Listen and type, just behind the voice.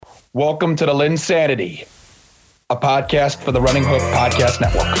Welcome to the LynnSanity, a podcast for the Running Hook Podcast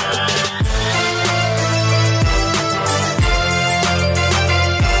Network.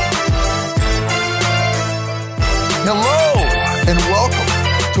 Hello, and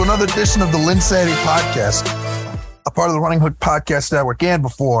welcome to another edition of the LynnSanity podcast, a part of the Running Hook Podcast Network. And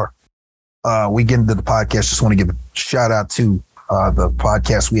before we get into the podcast, just want to give a shout out to the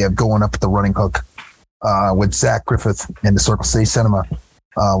podcast we have going up at the Running Hook with Zach Griffith and the Circle City Cinema.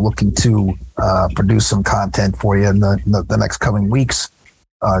 Looking to produce some content for you in the next coming weeks.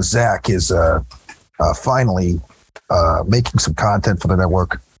 Zach is finally making some content for the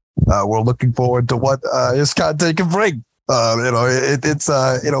network. We're looking forward to what his content can bring. We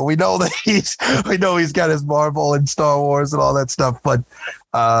know that we know he's got his Marvel and Star Wars and all that stuff, but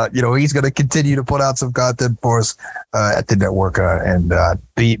he's going to continue to put out some content for us at the network, and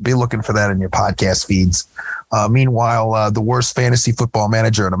be looking for that in your podcast feeds. Meanwhile, the worst fantasy football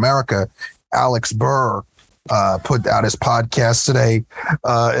manager in America, Alex Burr, put out his podcast today.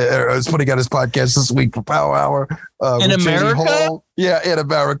 Is putting out his podcast this week for Power Hour. In America? Yeah, in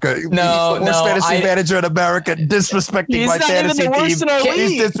America. No, worst fantasy manager in America, disrespecting my fantasy team. He's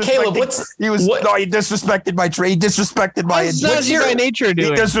disrespecting. He disrespected my trade. He disrespected my injuries. How's Najee by nature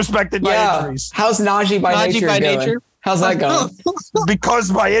doing? He disrespected my injuries. How's Najee by nature? How's that going?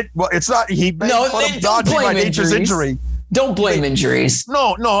 Because it's not. He made fun of Najee by nature's injury. Don't blame injuries.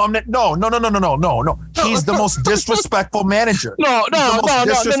 No. He's the most disrespectful manager. No.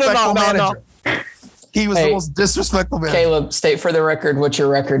 He was the most disrespectful manager. Caleb, state for the record what your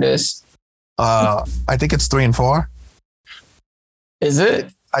record is. I think it's 3-4. Is it?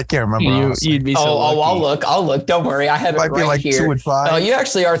 I can't remember. You'd be so lucky. I'll look. Don't worry. I have it might right be like here. 2-5. Oh, you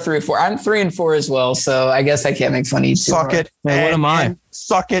actually are 3-4. I'm 3-4 as well, so I guess I can't make fun of you too. Suck it. Man, what am I?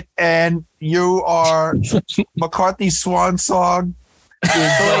 Suck it. And you are McCarthy's swan song.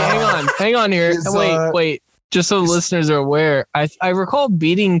 Hang on here. Wait. Just so listeners are aware, I recall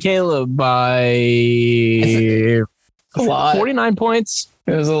beating Caleb by a lot. 49 points.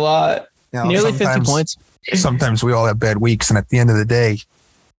 It was a lot. Nearly 50 points. Sometimes we all have bad weeks, and at the end of the day,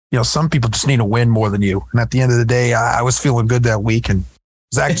 some people just need to win more than you. And at the end of the day, I was feeling good that week, and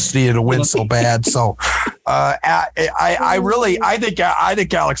Zach just needed to win so bad. So I think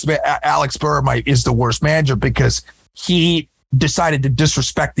Alex Burr is the worst manager because he decided to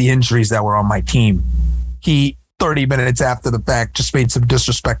disrespect the injuries that were on my team. He 30 minutes after the fact just made some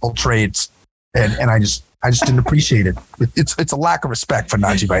disrespectful trades, and I just didn't appreciate it. It's a lack of respect for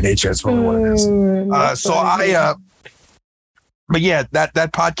Najee by nature. That's really what it is. But yeah, that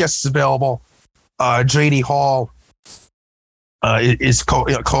podcast is available. JD Hall is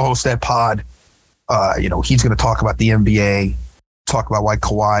co-host that pod. He's going to talk about the NBA, talk about why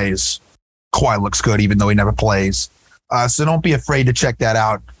Kawhi looks good even though he never plays. So don't be afraid to check that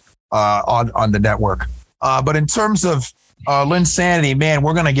out on the network. But in terms of LynnSanity, man,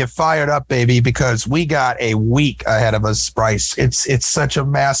 we're going to get fired up, baby, because we got a week ahead of us, Bryce. It's such a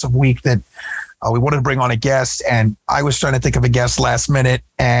massive week that we wanted to bring on a guest, and I was trying to think of a guest last minute.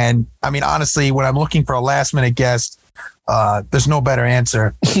 And I mean, honestly, when I'm looking for a last minute guest, there's no better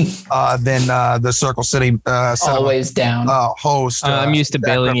answer than the Circle City always down host. I'm used to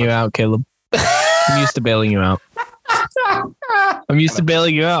bailing you out, Caleb. I'm used to bailing you out.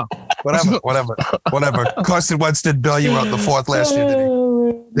 Whatever. Carson Wentz did bail you out the fourth last year,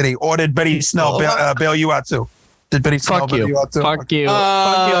 did he? Or did Benny Snell bail you out too? Did Benny Snell bail you out too? Fuck you,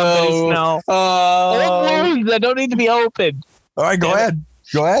 Benny Snell. Old wounds that don't need to be opened. All right, go ahead,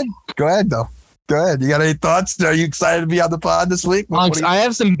 though. Go ahead. You got any thoughts? Are you excited to be on the pod this week? I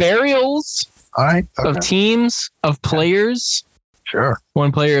have some burials. All right. Okay. Of teams, of players. Sure.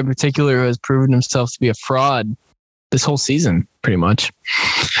 One player in particular who has proven himself to be a fraud this whole season, pretty much.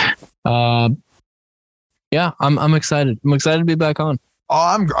 Yeah, I'm excited. I'm excited to be back on.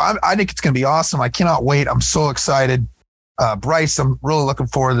 Oh, I think it's going to be awesome. I cannot wait. I'm so excited. Bryce, I'm really looking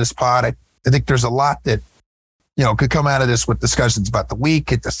forward to this pod. I think there's a lot that, could come out of this with discussions about the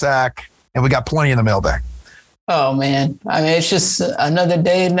week at the sack, and we got plenty in the mailbag. Oh, man. I mean, it's just another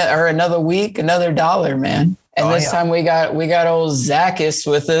day or another week, another dollar, man. And this time we got old Zachus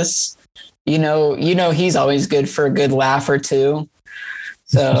with us. He's always good for a good laugh or two.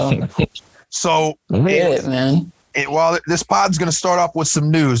 So get it, man. This pod's going to start off with some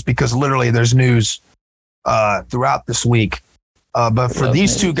news because literally there's news throughout this week. But for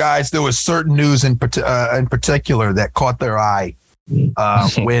these two guys, there was certain news in particular that caught their eye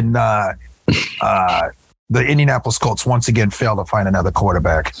when the Indianapolis Colts once again failed to find another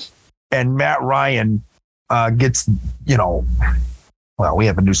quarterback. And Matt Ryan gets, well, we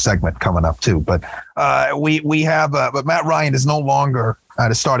have a new segment coming up too, but we have, but Matt Ryan is no longer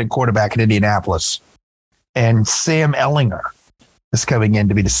the starting quarterback in Indianapolis. And Sam Ehlinger is coming in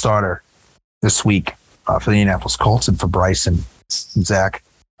to be the starter this week for the Indianapolis Colts and for Bryce and Zach.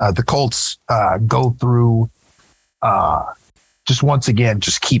 The Colts go through just once again,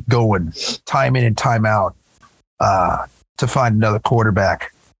 just keep going time in and time out to find another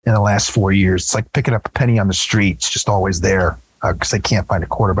quarterback in the last 4 years. It's like picking up a penny on the street. It's just always there because they can't find a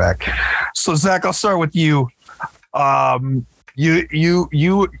quarterback. So Zach, I'll start with you. You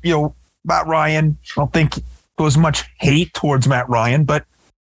know, Matt Ryan, I don't think there was much hate towards Matt Ryan, but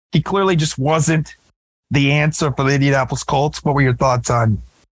he clearly just wasn't the answer for the Indianapolis Colts. What were your thoughts on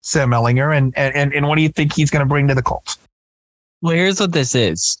Sam Ehlinger and what do you think he's going to bring to the Colts? Well, here's what this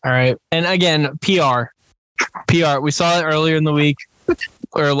is. All right. And again, PR. We saw it earlier in the week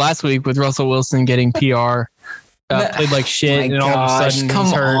or last week with Russell Wilson getting PR. Played like shit, and all of a sudden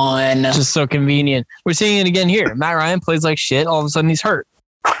he's hurt. On. Just so convenient. We're seeing it again here. Matt Ryan plays like shit. All of a sudden he's hurt.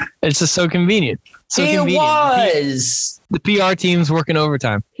 It's just so convenient. So he convenient. Was. The PR team's working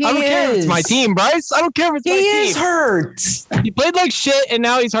overtime. I don't care if it's my team, Bryce. I don't care if it's my team. He is hurt. He played like shit, and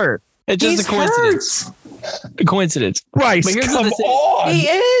now he's hurt. It's just a coincidence. A coincidence. Bryce, come on. He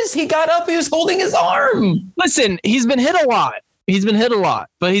is. He got up. He was holding his arm. Listen, he's been hit a lot.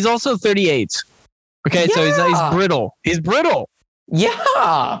 But he's also 38. Okay, yeah. So he's brittle. He's brittle.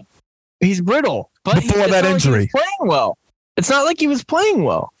 Yeah. He's brittle. But before that injury. Like playing well. It's not like he was playing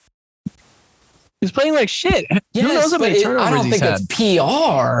well. He was playing like shit. Yes, who knows how many turnovers I don't think it's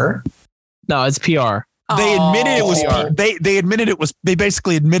PR. No, it's PR. They admitted it was PR. They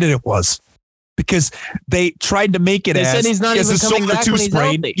basically admitted it was. Because they tried to make it said he's not even coming back when he's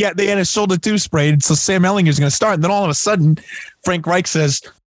healthy. Yeah, they had a shoulder 2 sprain, so Sam Ehlinger is going to start. And then all of a sudden, Frank Reich says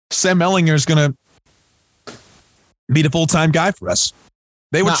Sam Ehlinger is going to be the full-time guy for us.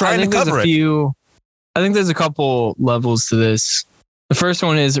 They were trying to cover it. I think there's a couple levels to this. The first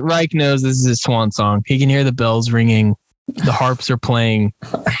one is Reich knows this is his swan song. He can hear the bells ringing. The harps are playing.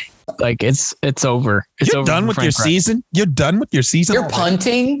 Like it's over. You're done with your season? You're done with your season? You're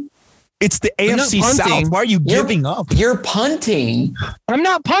punting? It's the AFC South. Why are you giving up? You're punting. I'm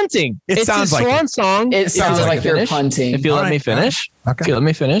not punting. It sounds like swan song. It sounds like you're punting. If you let me finish. Okay. If you let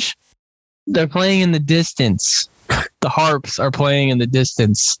me finish. They're playing in the distance. The harps are playing in the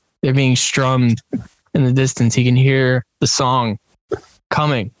distance. They're being strummed in the distance. He can hear the song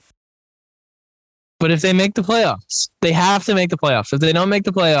coming. But if they make the playoffs, they have to make the playoffs. If they don't make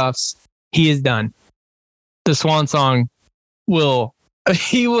the playoffs, he is done. The swan song will...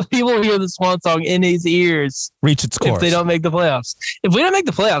 He will hear the swan song in his ears. Reach its course. If they don't make the playoffs. If we don't make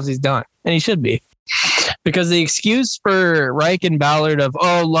the playoffs, he's done. And he should be. Because the excuse for Reich and Ballard of,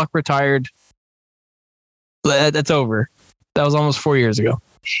 Luck retired, that's over. That was almost 4 years ago.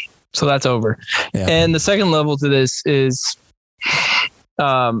 So that's over. Yeah. And the second level to this is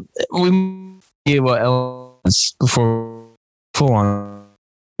we gave what else before full on.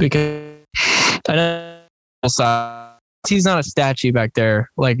 Because I know he's not a statue back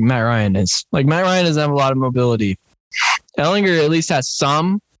there like Matt Ryan is. Like Matt Ryan doesn't have a lot of mobility. Ehlinger at least has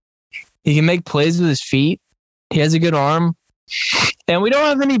some. He can make plays with his feet. He has a good arm. And we don't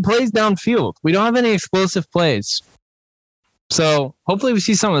have any plays downfield. We don't have any explosive plays. So hopefully we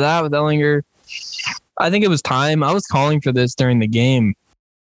see some of that with Ehlinger. I think it was time. I was calling for this during the game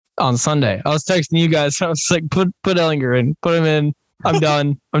on Sunday. I was texting you guys. I was like, put Ehlinger in. Put him in. I'm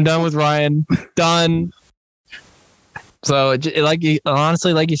done. I'm done with Ryan. Done. So,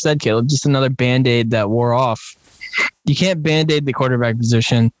 honestly, like you said, Caleb, just another Band-Aid that wore off. You can't Band-Aid the quarterback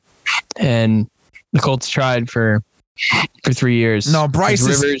position, and the Colts tried for 3 years. No, Bryce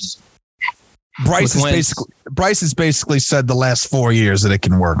has basically said the last 4 years that it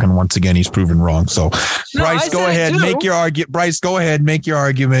can work, and once again, he's proven wrong. So, Bryce, go ahead, make your argument. Bryce, go ahead, make your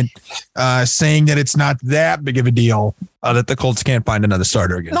argument, saying that it's not that big of a deal. That the Colts can't find another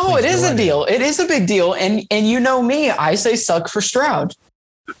starter again. No, it is a deal. It is a big deal. And you know me, I say suck for Stroud.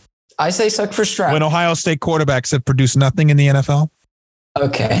 When Ohio State quarterbacks have produced nothing in the NFL?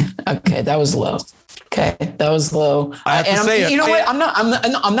 Okay, that was low. Okay, that was low. I have to say it. You know what? I'm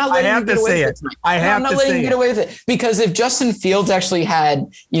not letting you get away with it. I'm not letting you get away with it because if Justin Fields actually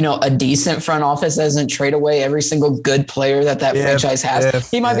had, a decent front office that doesn't trade away every single good player that franchise has,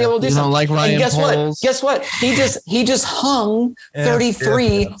 he might be able to do something. Like Ryan and guess what? He just hung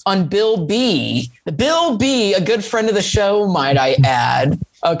 33 on Bill B. Bill B, a good friend of the show, might I add.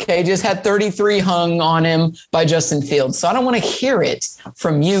 Okay, just had 33 hung on him by Justin Fields. So I don't want to hear it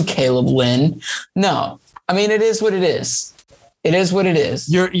from you, Caleb Lynn. No, I mean, it is what it is. It is what it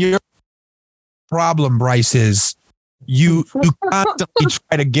is. Your problem, Bryce, is you constantly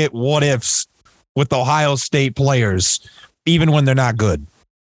try to get what ifs with Ohio State players, even when they're not good.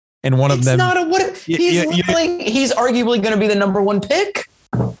 and one of them. Not a what? He's arguably going to be the number one pick.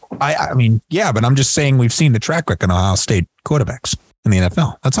 I mean, yeah, but I'm just saying we've seen the track record on Ohio State quarterbacks in the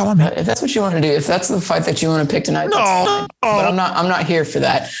NFL. That's all I'm saying. If that's what you want to do, if that's the fight that you want to pick tonight, that's fine. But I'm not here for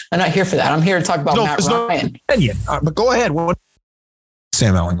that. I'm here to talk about Matt Ryan. But go ahead.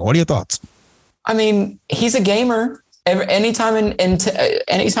 Sam Ehlinger, what are your thoughts? I mean, he's a gamer. Anytime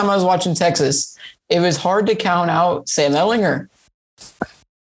anytime I was watching Texas, it was hard to count out Sam Ehlinger.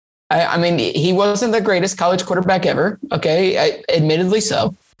 I mean, he wasn't the greatest college quarterback ever. Okay, admittedly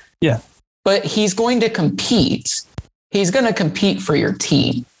so. Yeah. But he's going to compete. He's going to compete for your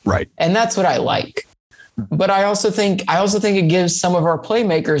team. Right. And that's what I like. But I also think it gives some of our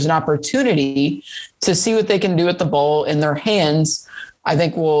playmakers an opportunity to see what they can do with the ball in their hands. I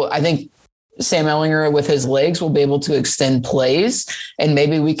think Sam Ehlinger with his legs will be able to extend plays, and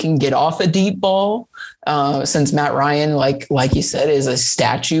maybe we can get off a deep ball since Matt Ryan, like you said, is a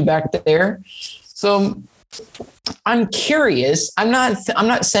statue back there. So I'm curious. I'm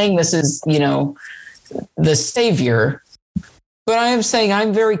not saying this is, the savior, but I am saying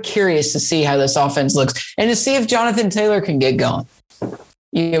I'm very curious to see how this offense looks and to see if Jonathan Taylor can get going.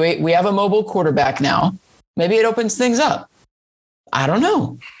 We have a mobile quarterback now. Maybe it opens things up. I don't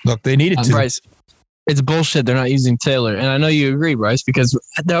know. Look, they needed to. Bryce, it's bullshit. They're not using Taylor. And I know you agree, Bryce, because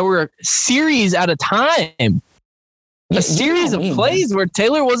there were a series at a time. A series of plays where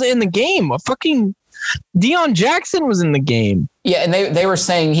Taylor wasn't in the game. A fucking Deion Jackson was in the game. Yeah, and they were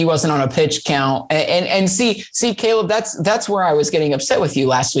saying he wasn't on a pitch count. And see, Caleb, that's where I was getting upset with you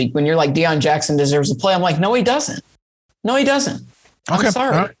last week when you're like, Deion Jackson deserves a play. I'm like, no, he doesn't. I'm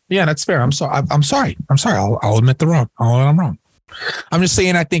sorry. Yeah, that's fair. I'm sorry. I'll admit I'm wrong. I'm just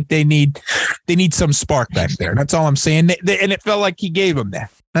saying I think they need some spark back there. That's all I'm saying. And it felt like he gave them that.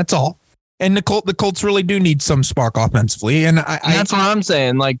 That's all. And the Colts really do need some spark offensively. And that's what I'm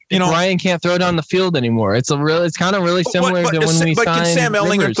saying. Like, Ryan can't throw down the field anymore. It's kind of really similar to when we signed But can Sam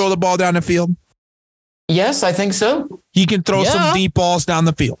Ehlinger throw the ball down the field? Yes, I think so. He can throw some deep balls down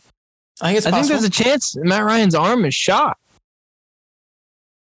the field. I think there's a chance Matt Ryan's arm is shot.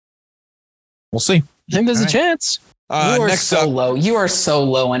 We'll see. I think there's a chance. You are so low. You are so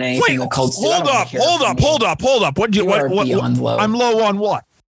low on anything the Colts do. Hold up. What? Beyond low. I'm low on what?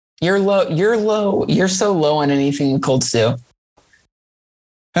 You're low. You're so low on anything the Colts do.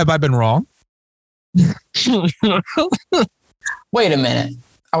 Have I been wrong? Wait a minute.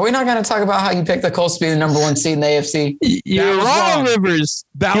 Are we not going to talk about how you picked the Colts to be the number one seed in the AFC? You're wrong, Rivers.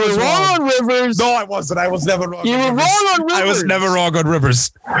 That was wrong, Rivers. No, I wasn't. I was never wrong. You were wrong on Rivers. I was never wrong on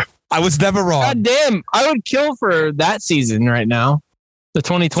Rivers. I was never wrong. God damn. I would kill for that season right now. The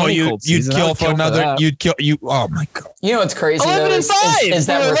 2020 Colts season. You'd kill for another. You'd kill. Oh my God. You know what's crazy? 11-5. Is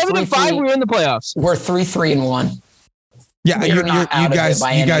that 11-5? We're in the playoffs. We're 3-3-1. Yeah, you guys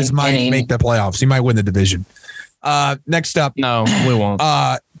might make the playoffs. You might win the division. Next up. No, we won't.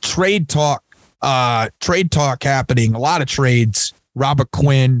 Trade talk happening. A lot of trades. Robert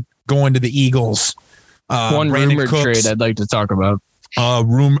Quinn going to the Eagles. One Brandon rumored Cooks, trade I'd like to talk about.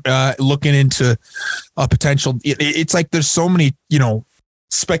 Looking into a potential. It's like there's so many,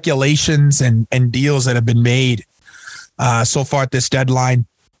 speculations and deals that have been made so far at this deadline.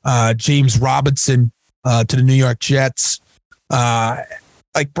 James Robinson to the New York Jets.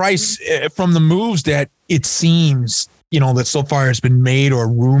 Like Bryce, from the moves that it seems, that so far has been made or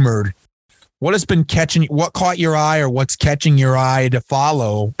rumored, what caught your eye or what's catching your eye to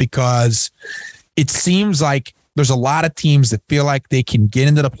follow? Because it seems like there's a lot of teams that feel like they can get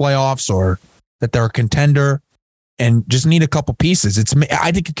into the playoffs or that they're a contender and just need a couple pieces.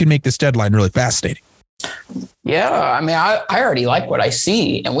 I think it can make this deadline really fascinating. Yeah. I mean, I already like what I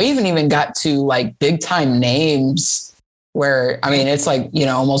see. And we even got to like big time names where, I mean, it's like,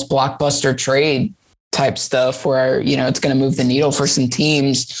 almost blockbuster trade type stuff where, it's going to move the needle for some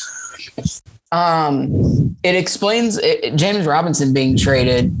teams. It explains James Robinson being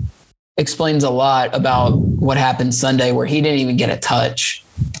traded explains a lot about what happened Sunday where he didn't even get a touch.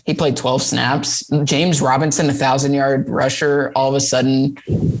 He played 12 snaps. James Robinson, 1,000-yard rusher, all of a sudden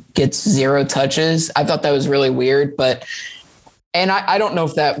gets 0 touches. I thought that was really weird, and I don't know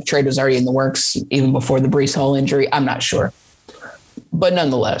if that trade was already in the works even before the Breece Hall injury. I'm not sure. But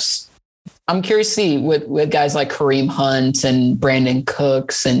nonetheless, I'm curious to see with guys like Kareem Hunt and Brandon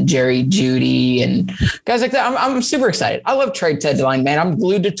Cooks and Jerry Jeudy and guys like that. I'm super excited. I love trade deadline, man. I'm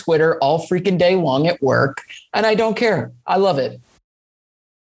glued to Twitter all freaking day long at work, and I don't care. I love it.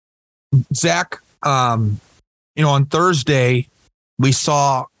 Zach, on Thursday, we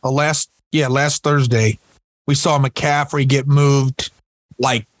saw last Thursday, we saw McCaffrey get moved.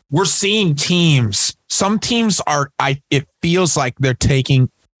 Like, we're seeing teams. Some teams it feels like they're taking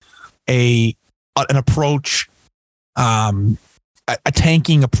an approach, a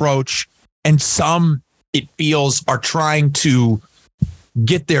tanking approach, and some, it feels, are trying to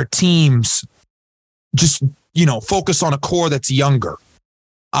get their teams just, focus on a core that's younger.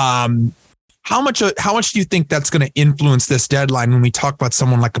 How much do you think that's going to influence this deadline when we talk about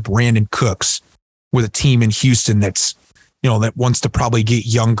someone like a Brandon Cooks with a team in Houston that's, that wants to probably get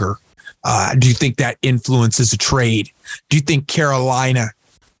younger? Do you think that influences a trade? Do you think Carolina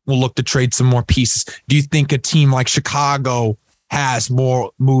will look to trade some more pieces? Do you think a team like Chicago has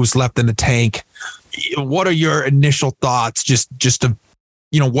more moves left in the tank? What are your initial thoughts? Just to,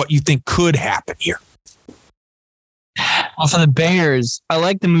 what you think could happen here? Well, for the Bears, I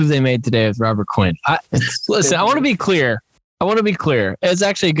like the move they made today with Robert Quinn. Listen, I want to be clear. It's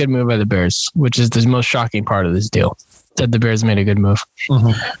actually a good move by the Bears, which is the most shocking part of this deal, that the Bears made a good move.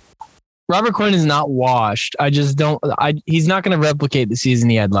 Mm-hmm. Robert Quinn is not washed. He's not going to replicate the season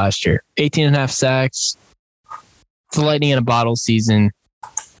he had last year. 18.5 sacks. It's a lightning in a bottle season.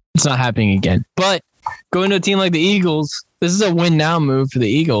 It's not happening again. But going to a team like the Eagles, this is a win now move for the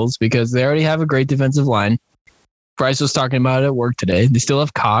Eagles because they already have a great defensive line. Bryce was talking about it at work today. They still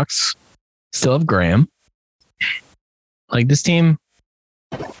have Cox, still have Graham. Like, this team,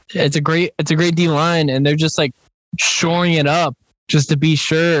 it's a great D line, and they're just like shoring it up just to be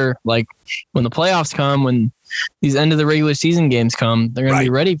sure. Like, when the playoffs come, when these end of the regular season games come, they're going to be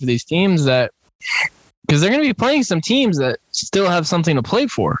ready for these teams because they're going to be playing some teams that still have something to play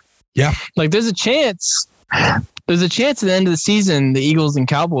for. Yeah. Like, there's a chance at the end of the season, the Eagles and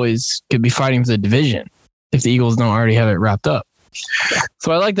Cowboys could be fighting for the division if the Eagles don't already have it wrapped up.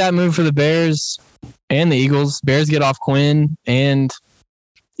 So I like that move for the Bears and the Eagles. Bears get off Quinn and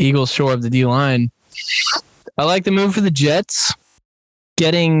Eagles shore of the D-line. I like the move for the Jets,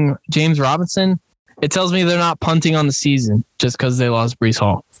 getting James Robinson. It tells me they're not punting on the season just because they lost Breece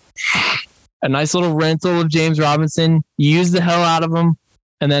Hall. A nice little rental of James Robinson. You use the hell out of him,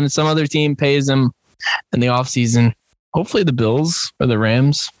 and then some other team pays him in the offseason. Hopefully the Bills or the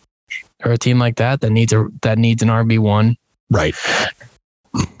Rams or a team like that needs an RB1. Right.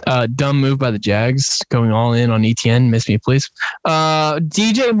 Dumb move by the Jags, going all in on ETN. Miss me, please.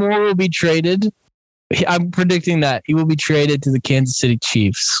 DJ Moore will be traded. I'm predicting that he will be traded to the Kansas City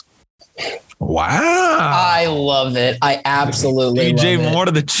Chiefs. Wow. I love it. I absolutely love it. DJ Moore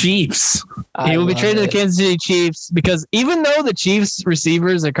to the Chiefs. He will be traded to the Kansas City Chiefs because even though the Chiefs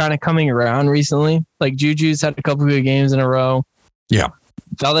receivers are kind of coming around recently, like Juju's had a couple of good games in a row. Yeah.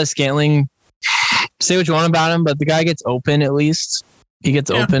 Valdez-Scantling, say what you want about him, but the guy gets open at least. He gets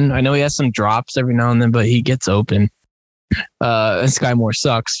open. I know he has some drops every now and then, but he gets open. And Sky Moore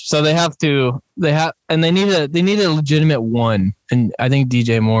sucks. So they need a legitimate one. And I think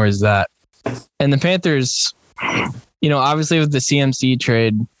DJ Moore is that. And the Panthers, obviously with the CMC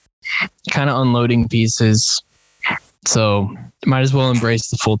trade, kind of unloading pieces. So might as well embrace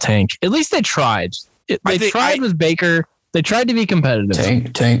the full tank. At least they tried. They tried with Baker. They tried to be competitive.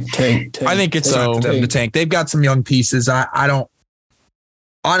 Tank. I think it's time for them to tank. They've got some young pieces. I don't.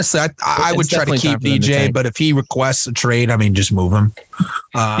 Honestly, I would try to keep DJ, but if he requests a trade, just move him.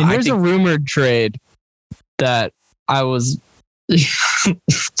 And here's a rumored trade that I was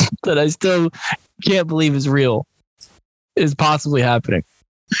that I still can't believe is real, is possibly happening.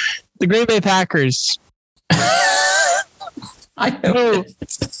 The Green Bay Packers. I know.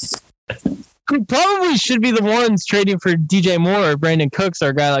 Who probably should be the ones trading for DJ Moore or Brandon Cooks or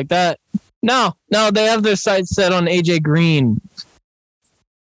a guy like that. No, they have their sights set on AJ Green.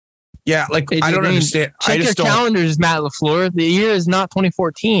 Yeah, like AJ I don't Green. Understand. Check your calendars, Matt LaFleur. The year is not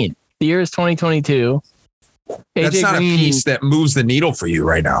 2014. The year is 2022. That's AJ not Green, a piece that moves the needle for you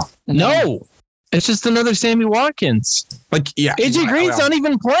right now. No, it's just another Sammy Watkins. AJ Green's not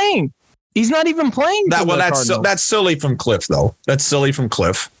even playing. He's not even playing. That's silly from Cliff, though. That's silly from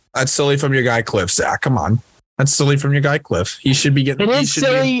Cliff. That's silly from your guy Cliff, Zach. Come on. That's silly from your guy Cliff. He should be getting. It is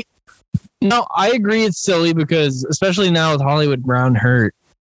silly. No, I agree it's silly because especially now with Hollywood Brown hurt,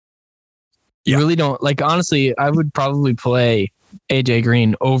 you really don't honestly, I would probably play AJ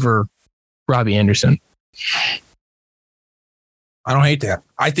Green over Robbie Anderson. I don't hate that.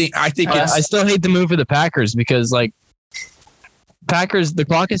 I think I still hate the move for the Packers because Packers, the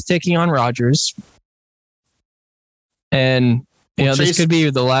clock is ticking on Rodgers. And this could be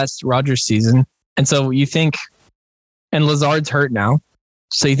the last Rodgers season. And so you think, and Lazard's hurt now.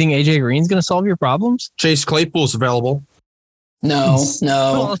 So you think AJ Green's going to solve your problems? Chase Claypool's available. No.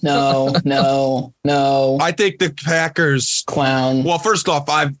 I think the Packers clown. Well, first off,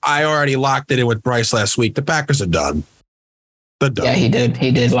 I already locked it in with Bryce last week. The Packers are done. The done. Yeah, he did.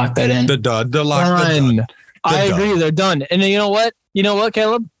 He did lock that in. The dud. The lock. The dud. I agree. They're done. And you know what? You know what,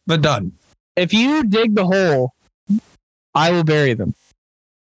 Caleb? They're done. If you dig the hole, I will bury them.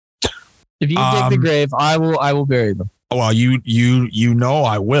 If you dig the grave, I will bury them. Well, you know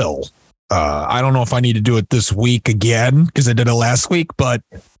I will. I don't know if I need to do it this week again because I did it last week, but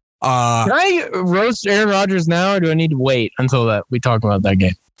can I roast Aaron Rodgers now, or do I need to wait until that we talk about that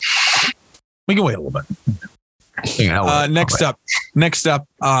game? We can wait a little bit. Next up,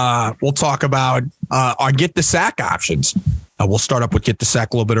 we'll talk about our get the sack options. We'll start up with get the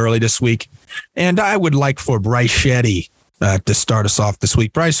sack a little bit early this week, and I would like for Bryce Shadday to start us off this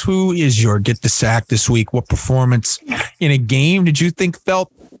week. Bryce, who is your get the sack this week? What performance in a game did you think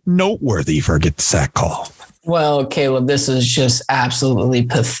felt noteworthy for a get the sack call? Well, Caleb, this is just absolutely,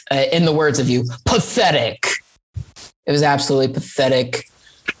 in the words of you, pathetic. It was absolutely pathetic.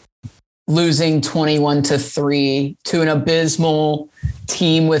 Losing 21-3 to an abysmal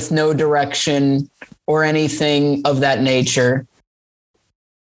team with no direction or anything of that nature.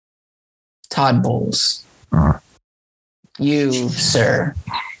 Todd Bowles, you, sir,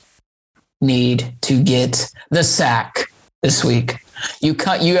 need to get the sack this week. You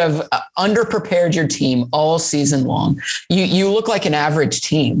have underprepared your team all season long. You look like an average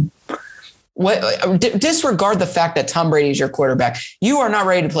team. Disregard the fact that Tom Brady is your quarterback. You are not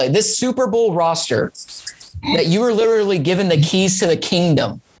ready to play. This Super Bowl roster that you were literally given the keys to the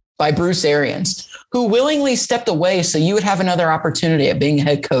kingdom by Bruce Arians, who willingly stepped away so you would have another opportunity at being a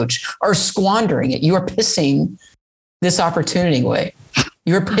head coach, are squandering it. You are pissing this opportunity away.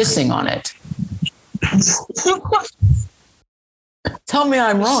 You're pissing on it. Tell me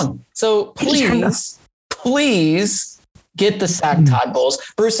I'm wrong. So please get the sack, Todd Bowles.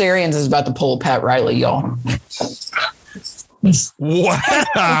 Bruce Arians is about to pull a Pat Riley, y'all.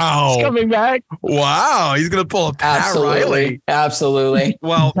 Wow. He's coming back. Wow. He's going to pull a Pat Riley. Absolutely.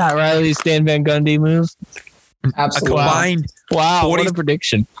 Well, Pat Riley, Stan Van Gundy move. Absolutely. Wow. What a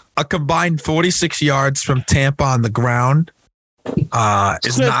prediction. A combined 46 yards from Tampa on the ground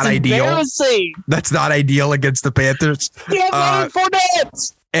is not ideal. That's not ideal against the Panthers.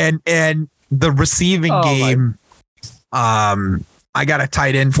 And the receiving game, I got a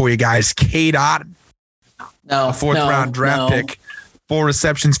tight end for you guys. Cade Otton, a fourth-round draft pick, 4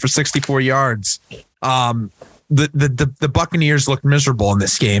 receptions for 64 yards. The Buccaneers looked miserable in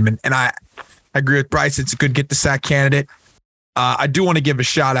this game, and I agree with Bryce. It's a good get the sack candidate. I do want to give a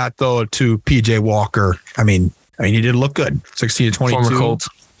shout out though to PJ Walker. I mean, he did look good. 16-22,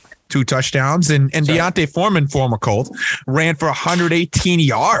 2 touchdowns, and Deontay Foreman, former Colt, ran for 118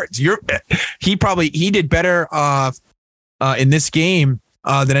 yards. He did better in this game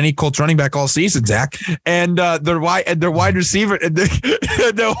than any Colts running back all season, Zach. And their wide receiver game,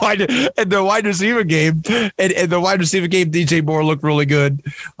 DJ Moore looked really good.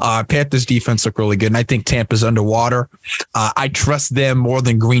 Panthers defense looked really good, and I think Tampa's underwater. I trust them more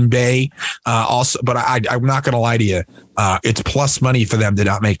than Green Bay. Also, but I'm not going to lie to you. It's plus money for them to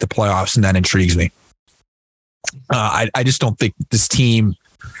not make the playoffs, and that intrigues me. I just don't think this team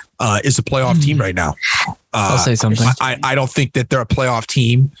is a playoff team right now. I'll say something. I don't think that they're a playoff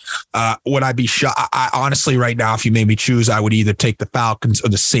team. Would I be shocked? I honestly, right now, if you made me choose, I would either take the Falcons or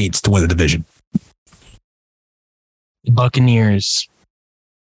the Saints to win the division. The Buccaneers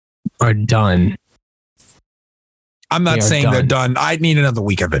are done. I'm not saying they're done. I need another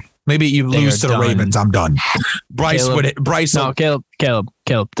week of it. Maybe you lose to the Ravens. I'm done. Bryce. Caleb.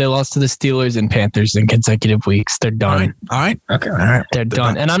 They lost to the Steelers and Panthers in consecutive weeks. They're done. All right. Okay. All right. They're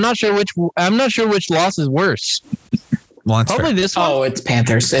done. And I'm not sure which loss is worse. Well, probably this one. Oh, it's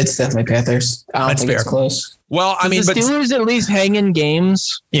Panthers. It's definitely Panthers. I don't think it's close. Well, I mean, the Steelers at least hang in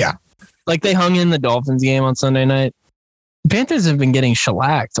games. Yeah. Like they hung in the Dolphins game on Sunday night. Panthers have been getting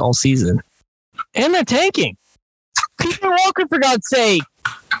shellacked all season. And they're tanking. PJ Walker, for God's sake.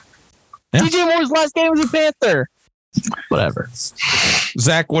 Yeah. DJ Moore's last game was a Panther. Whatever.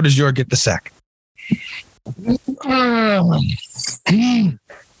 Zach, what is your get the sack? I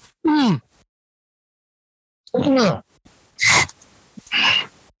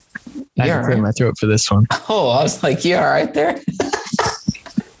had to clear my throat for this one. Oh, I was like, you all right there?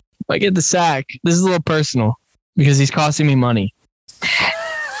 If I get the sack, this is a little personal because he's costing me money.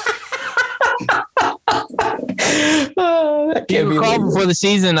 You recall before the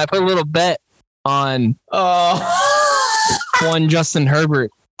season, I put a little bet on one Justin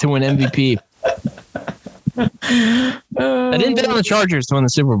Herbert to win MVP. I didn't bet on the Chargers to win the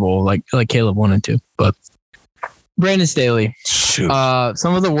Super Bowl like Caleb wanted to, but Brandon Staley,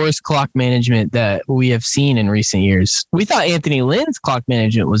 some of the worst clock management that we have seen in recent years. We thought Anthony Lynn's clock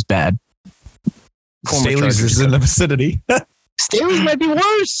management was bad. Staley's is in the vicinity. Staley's might be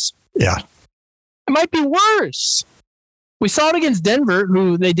worse. Yeah. might be worse. We saw it against Denver,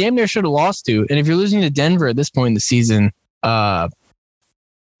 who they damn near should have lost to. And if you're losing to Denver at this point in the season, God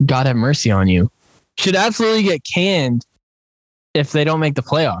have mercy on you. Should absolutely get canned if they don't make the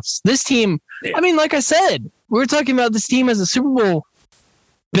playoffs. This team, I mean, like I said, we were talking about this team as a Super Bowl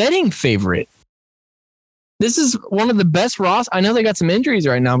betting favorite. This is one of the best rosters. I know they got some injuries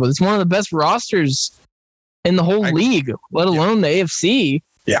right now, but it's one of the best rosters in the whole league, let alone the AFC.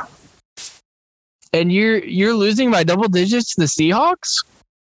 Yeah. And you're losing by double digits to the Seahawks?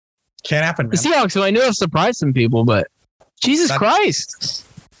 Can't happen, man. The Seahawks, who I know have surprised some people, but Jesus Christ.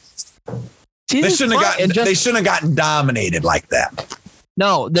 They shouldn't have gotten dominated like that.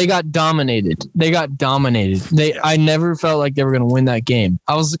 No, they got dominated. I never felt like they were going to win that game.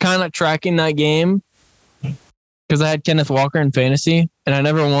 I was kind of tracking that game because I had Kenneth Walker in fantasy, and I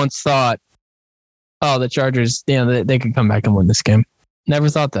never once thought, oh, the Chargers, they could come back and win this game. Never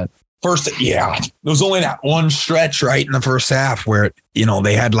thought that. There was only that one stretch right in the first half where,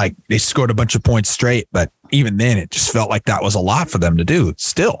 they scored a bunch of points straight, but even then it just felt like that was a lot for them to do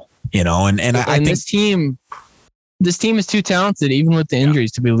still, I think this team is too talented, even with the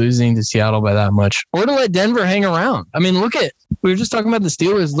injuries, to be losing to Seattle by that much or to let Denver hang around. I mean, we were just talking about the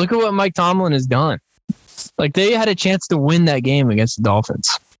Steelers. Look at what Mike Tomlin has done. Like, they had a chance to win that game against the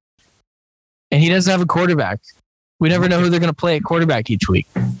Dolphins, and he doesn't have a quarterback. We never know who they're going to play at quarterback each week.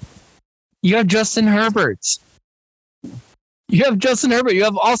 You have Justin Herbert. You have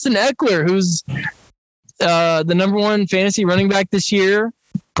Austin Eckler, who's the number one fantasy running back this year,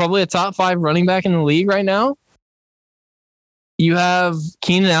 probably a top 5 running back in the league right now. You have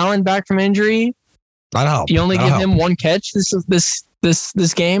Keenan Allen back from injury. You only give him one catch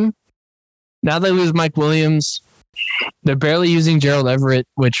this game. Now they lose Mike Williams. They're barely using Gerald Everett,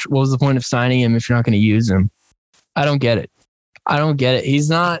 which what was the point of signing him if you're not going to use him? I don't get it. He's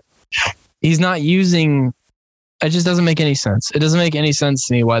not using. It just doesn't make any sense. It doesn't make any sense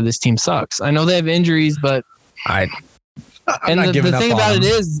to me why this team sucks. I know they have injuries, but I'm not giving up. The thing about it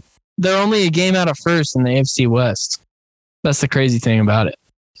is they're only a game out of first in the AFC West. That's the crazy thing about it.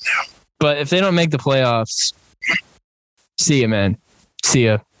 But if they don't make the playoffs, see ya, man. See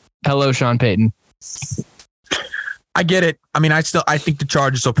ya. Hello, Sean Payton. I get it. I mean, I think the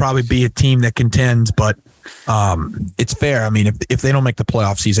Chargers will probably be a team that contends, but it's fair. I mean, if they don't make the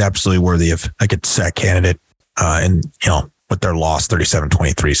playoffs, he's absolutely worthy of a good sack candidate. And with their loss,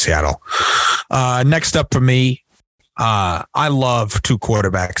 37-23 Seattle. Next up for me, I love 2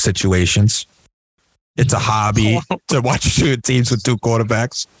 quarterback situations. It's a hobby to watch 2 teams with 2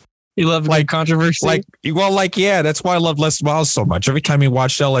 quarterbacks. You love controversy? That's why I love Les Miles so much. Every time he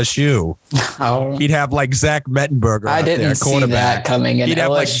watched LSU, he'd have Zach Mettenberger. I didn't see that coming in. He'd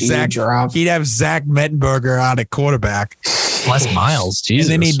have He'd have Zach Mettenberger out at quarterback. Les Miles,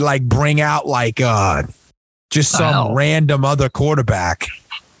 Jesus. And then he'd bring out just some random other quarterback.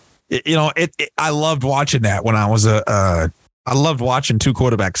 I loved watching that when I was I loved watching 2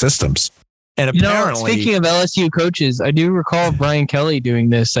 quarterback systems. And apparently, speaking of LSU coaches, I do recall Brian Kelly doing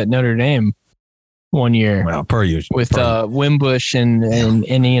this at Notre Dame one year. Well, per usual, with Wimbush and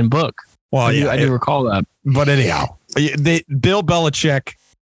Ian Book. Well, I do recall that. But anyhow, Bill Belichick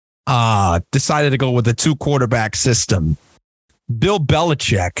decided to go with a 2 quarterback system. Bill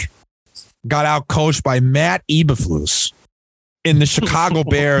Belichick got out coached by Matt Eberflus in the Chicago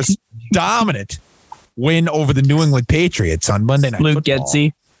Bears' dominant win over the New England Patriots on Monday Night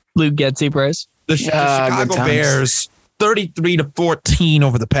Football. Luke Getsy, Bryce. The Chicago Bears, 33-14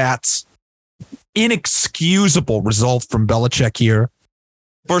 over the Pats. Inexcusable result from Belichick here.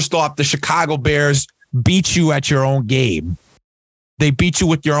 First off, the Chicago Bears beat you at your own game. They beat you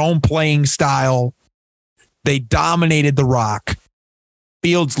with your own playing style. They dominated the Rock.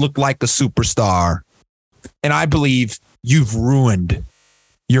 Fields looked like a superstar. And I believe you've ruined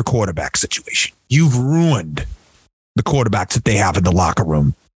your quarterback situation. You've ruined the quarterbacks that they have in the locker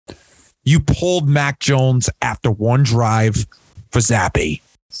room. You pulled Mac Jones after one drive for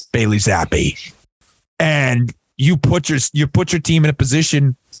Bailey Zappi. And you put your team in a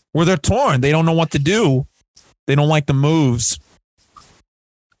position where they're torn. They don't know what to do. They don't like the moves.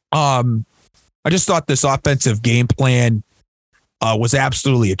 I just thought this offensive game plan was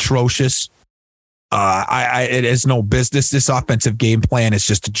absolutely atrocious. It has no business. This offensive game plan is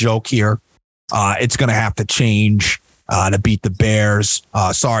just a joke here. It's going to have to change to beat the Bears.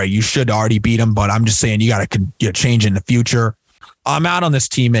 Sorry, you should already beat them, but I'm just saying you got to change in the future. I'm out on this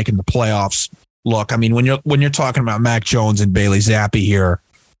team making the playoffs. Look, I mean, when you're talking about Mac Jones and Bailey Zappi here,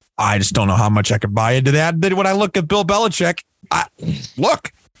 I just don't know how much I could buy into that. Then when I look at Bill Belichick,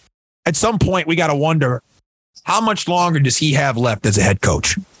 look, at some point we got to wonder how much longer does he have left as a head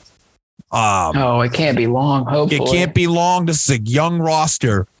coach? It can't be long, hopefully. It can't be long. This is a young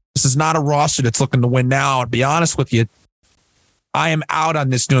roster. This is not a roster that's looking to win now. To be honest with you, I am out on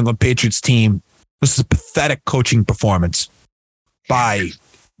this New England Patriots team. This is a pathetic coaching performance by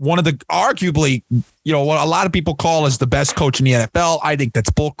one of the arguably, what a lot of people call as the best coach in the NFL. I think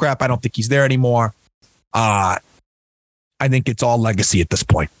that's bullcrap. I don't think he's there anymore. I think it's all legacy at this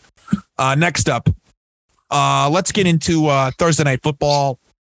point. Next up, let's get into Thursday Night Football.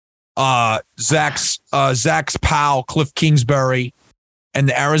 Zach's pal, Cliff Kingsbury, and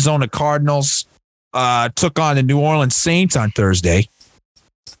the Arizona Cardinals took on the New Orleans Saints on Thursday.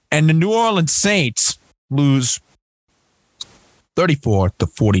 And the New Orleans Saints lose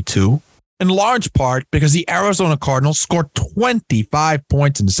 34-42, in large part because the Arizona Cardinals scored 25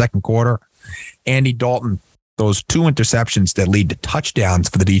 points in the second quarter. Andy Dalton, those 2 interceptions that lead to touchdowns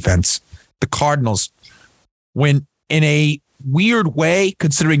for the defense. The Cardinals win in a weird way,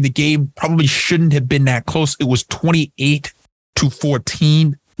 considering the game probably shouldn't have been that close. It was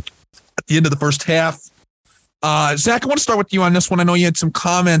 28-14 at the end of the first half. Zach, I want to start with you on this one. I know you had some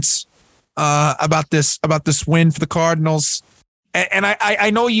comments about this win for the Cardinals, and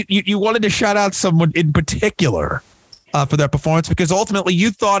I know you wanted to shout out someone in particular for their performance, because ultimately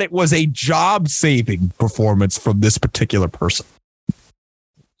you thought it was a job-saving performance from this particular person.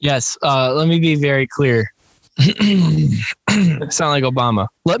 Yes. Let me be very clear. Sound like Obama.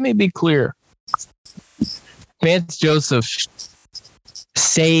 Let me be clear. Vance Joseph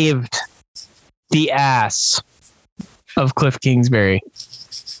saved the ass of Cliff Kingsbury.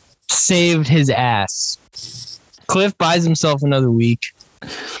 Saved his ass. Cliff buys himself another week.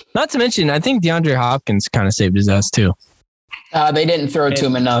 Not to mention, I think DeAndre Hopkins kind of saved his ass too. They didn't throw to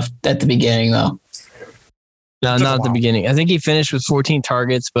him enough at the beginning, though. No, not at the beginning. I think he finished with 14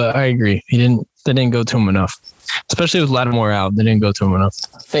 targets, but I agree. They didn't go to him enough. Especially with Lattimore out, they didn't go to him enough.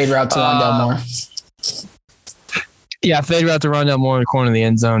 Fade route to Rondell Moore. Yeah, fade route to Rondell Moore in the corner of the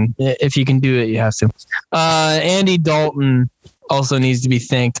end zone. If you can do it, you have to. Andy Dalton also needs to be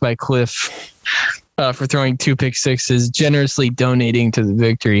thanked by Cliff for throwing 2 pick sixes, generously donating to the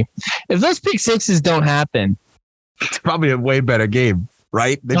victory. If those pick sixes don't happen, it's probably a way better game,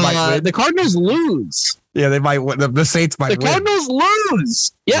 right? They might win. The Cardinals lose. Yeah, they might win. The Saints might win. The Cardinals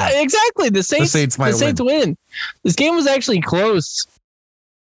lose. Yeah, exactly. The Saints win. This game was actually close.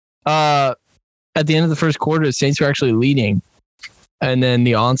 At the end of the first quarter, the Saints were actually leading. And then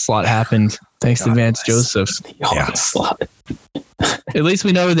the onslaught happened thanks to Vance Joseph. The onslaught. At least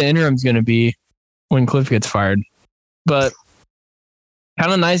we know where the interim's going to be when Cliff gets fired. But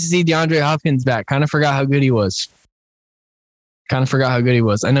kind of nice to see DeAndre Hopkins back. Kind of forgot how good he was.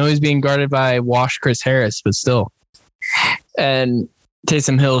 I know he's being guarded by washed Chris Harris, but still. And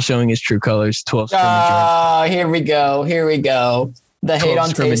Taysom Hill showing his true colors. 12 scrimmage yards. Here we go. The hate on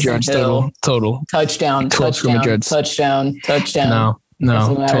Taysom Hill. Total. Touchdown. 12 scrimmage yards. Touchdown.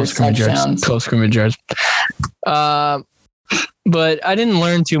 No. 12 scrimmage yards. 12 scrimmage yards. But I didn't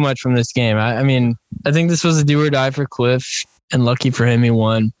learn too much from this game. I mean, I think this was a do or die for Cliff, and lucky for him, he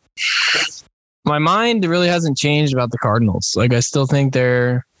won. My mind really hasn't changed about the Cardinals. Like, I still think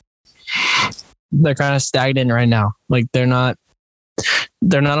they're kind of stagnant right now. Like, they're not a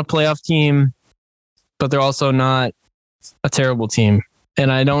playoff team, but they're also not a terrible team.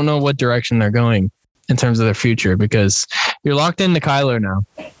 And I don't know what direction they're going in terms of their future, because you're locked into Kyler now.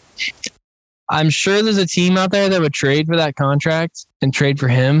 I'm sure there's a team out there that would trade for that contract and trade for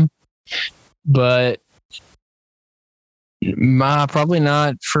him, but probably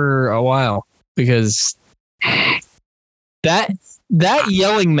not for a while, because that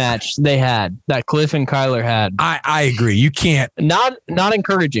yelling match they had, that Cliff and Kyler had, I agree. You can't not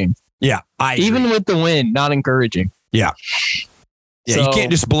encouraging. Yeah, even with the win, not encouraging. Yeah, so, you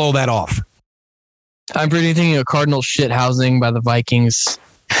can't just blow that off. I'm predicting a Cardinal shithousing by the Vikings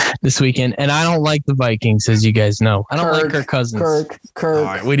this weekend, and I don't like the Vikings, as you guys know. I don't like Kirk Cousins. Kirk. All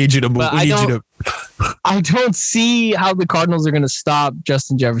right, we need you to move. I don't see how the Cardinals are going to stop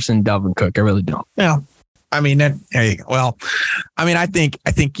Justin Jefferson, Dalvin Cook. I really don't. Yeah, I mean, there you go. Well, I mean, I think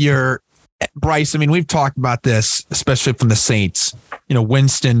you're Bryce. I mean, we've talked about this, especially from the Saints.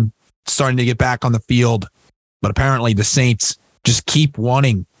 Winston starting to get back on the field, but apparently the Saints just keep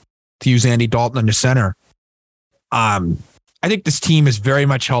wanting to use Andy Dalton under center. I think this team is very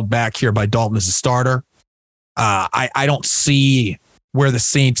much held back here by Dalton as a starter. I don't see where the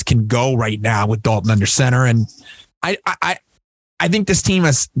Saints can go right now with Dalton under center. And I think this team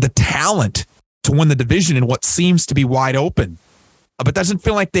has the talent to win the division in what seems to be wide open, but doesn't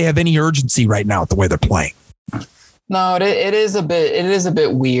feel like they have any urgency right now with the way they're playing. No, it is a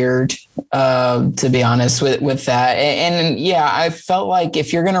bit weird, to be honest with that. And yeah, I felt like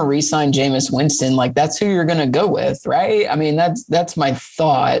if you're going to re-sign Jameis Winston, like that's who you're going to go with, right? I mean, that's my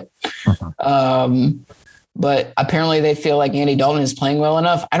thought. But apparently they feel like Andy Dalton is playing well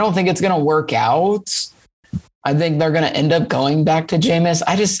enough. I don't think it's going to work out. I think they're going to end up going back to Jameis.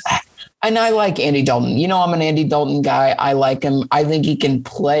 And I like Andy Dalton. You know, I'm an Andy Dalton guy. I like him. I think he can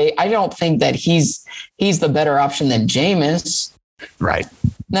play. I don't think that he's the better option than Jameis. Right.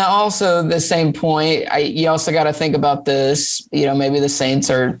 Now, also the same point, you also got to think about this. You know, maybe the Saints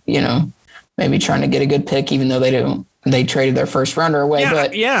are, you know, maybe trying to get a good pick, even though they traded their first rounder away. Yeah,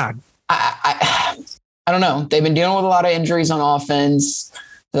 but yeah. I don't know. They've been dealing with a lot of injuries on offense.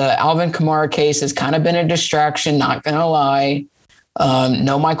 The Alvin Kamara case has kind of been a distraction, not going to lie.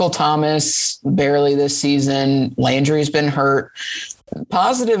 No Michael Thomas, barely this season. Landry's been hurt.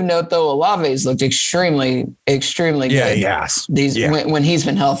 Positive note, though, Olave's looked extremely good. Yes. When he's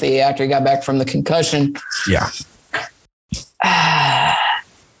been healthy after he got back from the concussion. Yeah.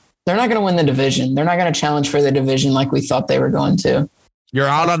 They're not going to win the division. They're not going to challenge for the division like we thought they were going to. You're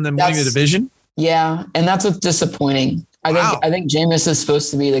out on them winning the division? Yeah, and that's what's disappointing. I think Jameis is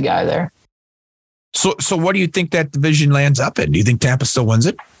supposed to be the guy there. So what do you think that division lands up in? Do you think Tampa still wins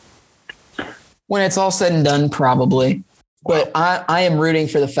it? When it's all said and done, probably. But I am rooting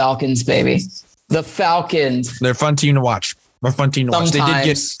for the Falcons, baby. The Falcons. They're a fun team to watch. Sometimes, they did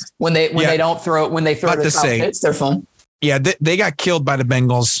get when they don't throw the top hits, they're fun. Yeah, they got killed by the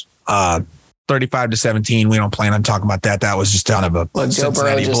Bengals 35-17. We don't plan on talking about that. That was just kind of a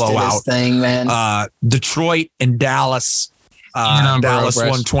Cincinnati blowout. Did his thing, man. Detroit and Dallas. Dallas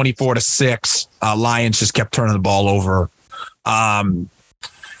won 24-6. Lions just kept turning the ball over.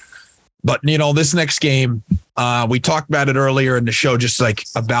 But, you know, this next game, we talked about it earlier in the show, just like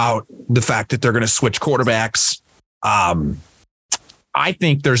about the fact that they're going to switch quarterbacks. I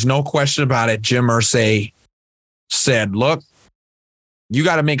think there's no question about it. Jim Irsay said, look, you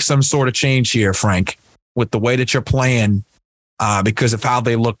got to make some sort of change here, Frank, with the way that you're playing because of how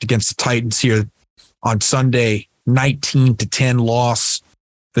they looked against the Titans here on Sunday. 19-10 loss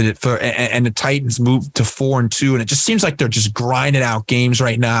and the Titans moved to 4-2. And it just seems like they're just grinding out games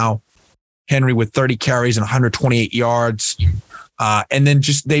right now. Henry with 30 carries and 128 yards. And then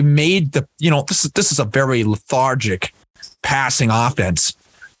just they made this is a very lethargic passing offense,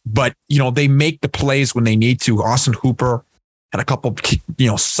 but they make the plays when they need to. Austin Hooper had a couple,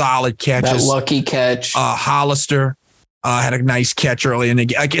 solid catches. That lucky catch. Hollister had a nice catch early in the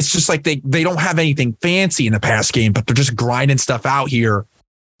game. Like, it's just like they don't have anything fancy in the pass game, but they're just grinding stuff out here.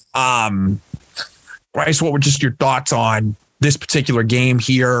 Bryce, what were just your thoughts on this particular game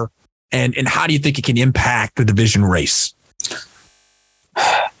here, and how do you think it can impact the division race?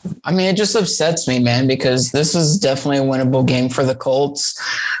 I mean, it just upsets me, man, because this is definitely a winnable game for the Colts.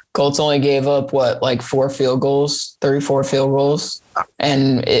 Colts only gave up 34 field goals.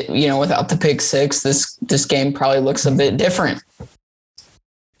 And without the pick six, this game probably looks a bit different.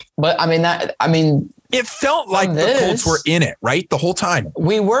 But it felt like the Colts were in it, right? The whole time.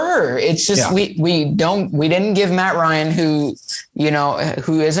 We were. It's just we didn't give Matt Ryan, who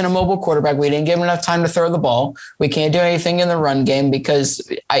isn't a mobile quarterback. We didn't give him enough time to throw the ball. We can't do anything in the run game because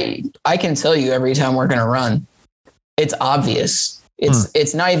I can tell you every time we're going to run, it's obvious.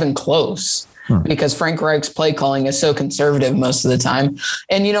 It's not even close because Frank Reich's play calling is so conservative most of the time.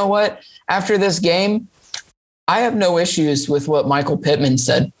 And you know what? After this game, I have no issues with what Michael Pittman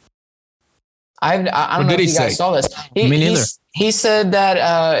said. I don't know if you guys saw this. Me neither. He said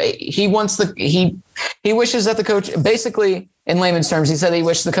that he wishes that the coach, basically in layman's terms, he said he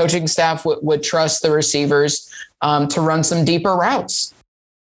wished the coaching staff would trust the receivers to run some deeper routes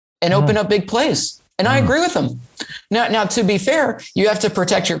and open up big plays. And I agree with him. Now, to be fair, you have to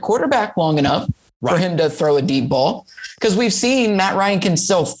protect your quarterback long enough for him to throw a deep ball, because we've seen Matt Ryan can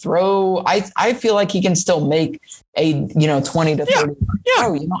still throw. I feel like he can still make a 20 to 30.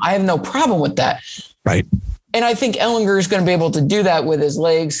 Yeah. I have no problem with that. Right. And I think Ellinger is going to be able to do that with his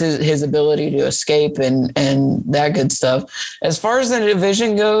legs, his ability to escape and that good stuff. As far as the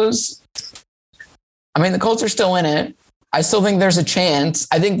division goes, I mean, the Colts are still in it. I still think there's a chance.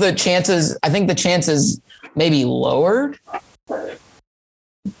 I think the chances maybe lowered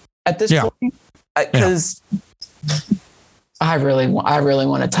at this point, because I really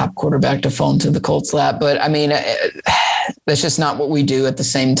want a top quarterback to fall into the Colts' lap. But I mean, that's just not what we do at the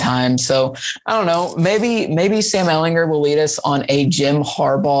same time. So I don't know. Maybe Sam Ellinger will lead us on a Jim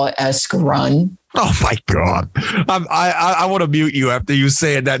Harbaugh-esque run. Oh my God. I want to mute you after you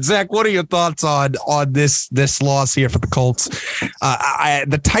saying that. Zach, what are your thoughts on this loss here for the Colts?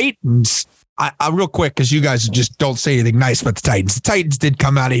 The Titans, I real quick, because you guys just don't say anything nice about the Titans. The Titans did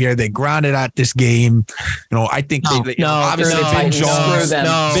come out of here. They grounded out this game. I think obviously Ben Jones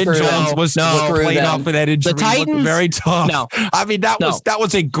was playing off of that injury. The Titans, very tough. No. I mean, that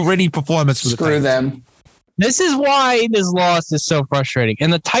was a gritty performance for the Titans. Screw them. This is why this loss is so frustrating.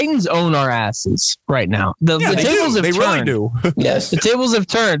 And the Titans own our asses right now. The tables have turned. They really do. Yes. The tables have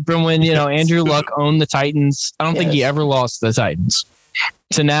turned from when, Andrew Luck owned the Titans. I don't think he ever lost to the Titans.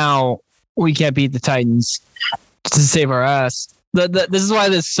 So now we can't beat the Titans to save our ass. This is why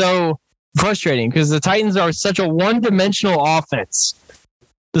this is so frustrating, because the Titans are such a one-dimensional offense.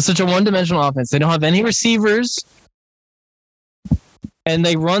 They're such a one-dimensional offense. They don't have any receivers, and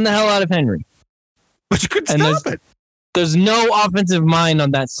they run the hell out of Henry. But you couldn't stop it. There's no offensive mind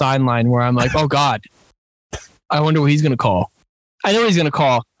on that sideline where I'm like, oh, God, I wonder what he's going to call. I know what he's going to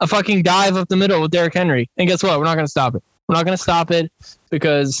call. A fucking dive up the middle with Derrick Henry. And guess what? We're not going to stop it. We're not going to stop it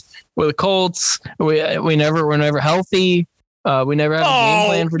because we're the Colts. We're never healthy. We never have a game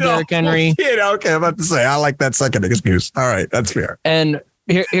plan for Derrick Henry. Okay, I'm about to say, I like that second excuse. All right, that's fair. And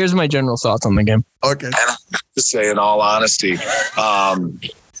here's my general thoughts on the game. Okay. And I have to say, in all honesty,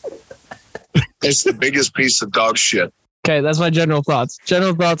 it's the biggest piece of dog shit. Okay, that's my general thoughts.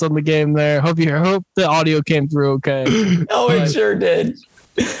 General thoughts on the game there. Hope the audio came through okay. Oh, it sure did.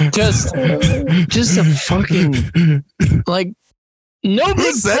 Just a fucking no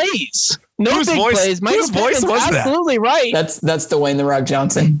big plays. No whose big plays. Whose voice was that? Absolutely right. That's Dwayne The Rock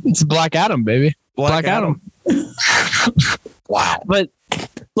Johnson. It's Black Adam, baby. Black Adam. Wow. But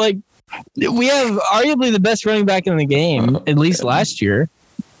we have arguably the best running back in the game, at least last year.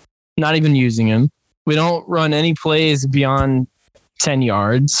 Not even using him. We don't run any plays beyond 10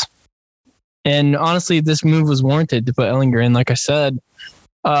 yards. And honestly, this move was warranted to put Ellinger in. Like I said,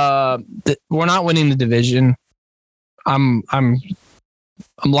 we're not winning the division. I'm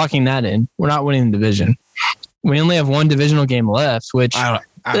locking that in. We're not winning the division. We only have one divisional game left, which the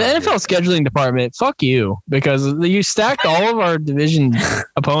NFL scheduling department, fuck you, because you stacked all of our division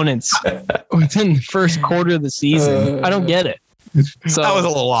opponents within the first quarter of the season. I don't get it. So that was a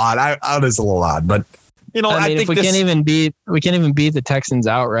little odd. I was a little odd, but I think if we can't even beat the Texans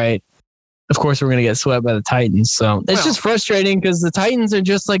outright, of course we're going to get swept by the Titans. So it's just frustrating because the Titans are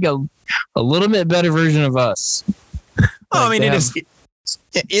just like a little bit better version of us. It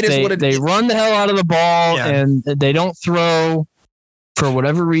is what it is. They run the hell out of the ball and they don't throw for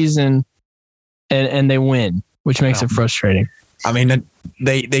whatever reason, and they win, which makes it frustrating. I mean,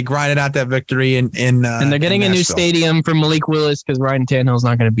 they grinded out that victory and they're getting a new stadium for Malik Willis because Ryan Tannehill's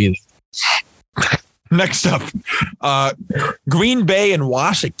not going to be there. Next up, Green Bay and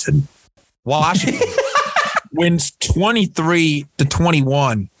Washington. Washington wins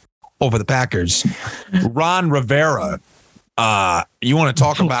 23-21 over the Packers. Ron Rivera. You want to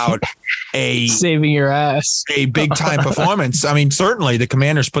talk about saving your ass, a big time performance. I mean, certainly the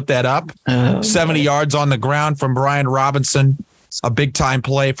Commanders put that up. 70 yards on the ground from Brian Robinson, a big time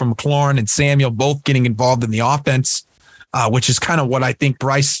play from McLaurin and Samuel, both getting involved in the offense, which is kind of what I think,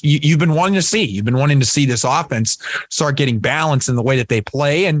 Bryce, you've been wanting to see. You've been wanting to see this offense start getting balance in the way that they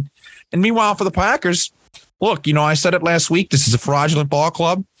play. And meanwhile, for the Packers, look, I said it last week, this is a fraudulent ball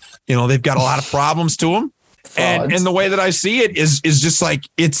club. They've got a lot of problems to them. And the way that I see it is just like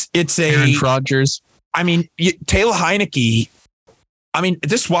it's Aaron Rodgers. I mean, Taylor Heineke. I mean,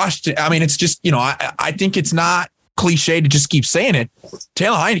 this Washington. I mean, it's just I think it's not cliche to just keep saying it.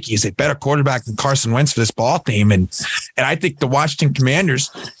 Taylor Heineke is a better quarterback than Carson Wentz for this ball team, and I think the Washington Commanders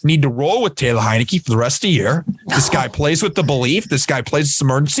need to roll with Taylor Heineke for the rest of the year. This guy plays with the belief. This guy plays with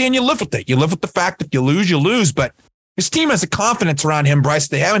some urgency, and you live with it. You live with the fact that if you lose, you lose. But his team has a confidence around him, Bryce.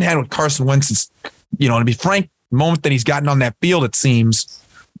 They haven't had with Carson Wentz since. To be frank, the moment that he's gotten on that field, it seems.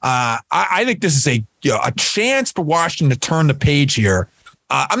 I think this is a chance for Washington to turn the page here.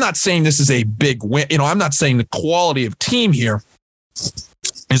 I'm not saying this is a big win. I'm not saying the quality of team here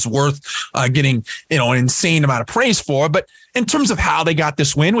is worth getting an insane amount of praise for. But in terms of how they got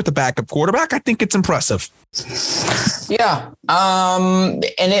this win with the backup quarterback, I think it's impressive. Yeah. And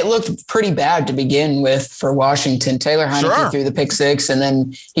it looked pretty bad to begin with for Washington. Taylor Heineke threw the pick six, and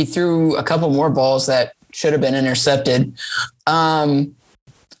then he threw a couple more balls that should have been intercepted.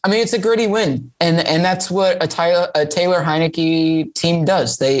 I mean, it's a gritty win, and that's what a Taylor Heineke team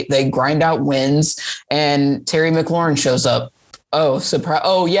does. They grind out wins, and Terry McLaurin shows up. Oh, surprise!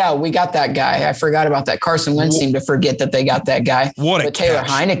 Oh, yeah, we got that guy. I forgot about that. Carson Wentz seemed to forget that they got that guy. But Taylor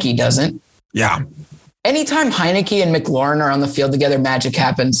Heineke doesn't. Yeah. Anytime Heineke and McLaurin are on the field together, magic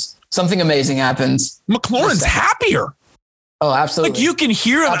happens. Something amazing happens. McLaurin's happier. Oh, absolutely. Like you can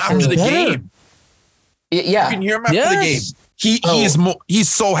hear him after the game. Yeah. You can hear him after the game. He's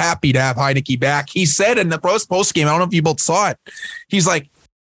so happy to have Heineke back. He said in the post game, I don't know if you both saw it. He's like,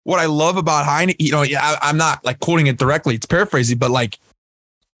 what I love about Heineke, I'm not like quoting it directly, it's paraphrasing, but like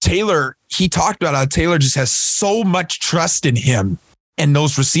Taylor, he talked about how Taylor just has so much trust in him and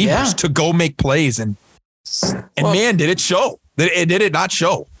those receivers to go make plays. And man, did it show. Did it not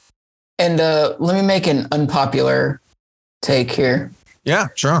show? And let me make an unpopular take here. Yeah,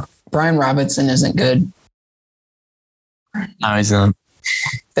 sure. Brian Robinson isn't good. No, he's not.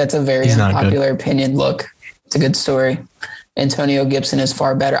 That's a very unpopular opinion. Look, it's a good story. Antonio Gibson is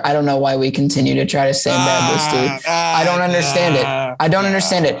far better. I don't know why we continue to try to sandbag this dude. I don't understand it. I don't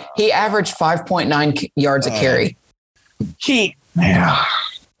understand it. He averaged 5.9 yards a carry. In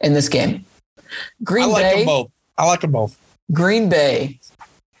this game. I like them both. Green Bay.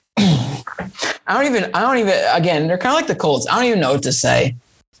 I don't even, again, they're kind of like the Colts. I don't even know what to say.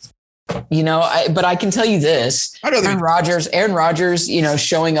 But I can tell you this. Aaron Rodgers,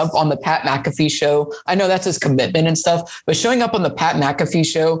 showing up on the Pat McAfee show. I know that's his commitment and stuff, but showing up on the Pat McAfee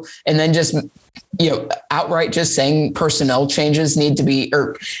show and then just, outright just saying personnel changes need to be,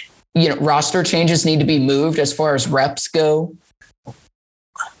 or, roster changes need to be moved as far as reps go.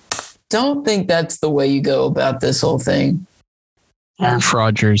 Don't think that's the way you go about this whole thing. Aaron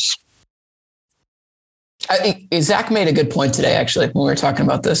Rodgers. I think Zach made a good point today, actually, when we were talking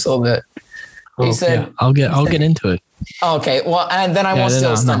about this a little bit. He said, I'll get into it. Okay. Well, and then I won't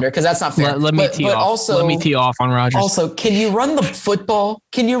steal his thunder because that's not fair. Let me tee off on Rodgers. Also, can you run the football?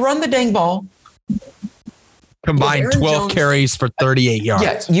 Can you run the dang ball? Combined 12 carries for 38 yards.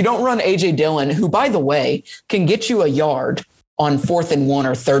 Yeah, you don't run A.J. Dillon, who, by the way, can get you a yard on 4th and 1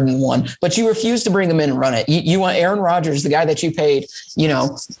 or 3rd and 1, but you refuse to bring him in and run it. You want Aaron Rodgers, the guy that you paid,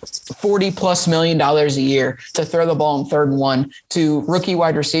 $40+ million a year to throw the ball on 3rd and 1 to rookie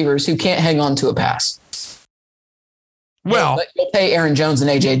wide receivers who can't hang on to a pass. Well, but you'll pay Aaron Jones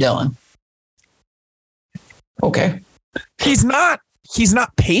and A.J. Dillon. Okay. He's not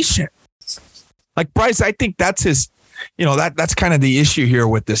patient. Like Bryce, I think that's his, that's kind of the issue here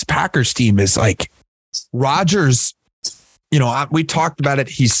with this Packers team is like Rodgers. We talked about it.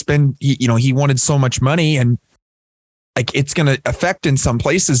 He wanted so much money and like it's going to affect in some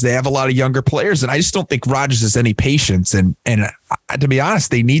places. They have a lot of younger players and I just don't think Rodgers has any patience. And to be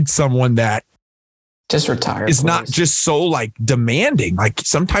honest, they need someone that just retire is not just so like demanding. Like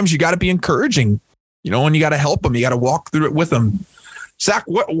sometimes you got to be encouraging, and you got to help them. You got to walk through it with them. Zach,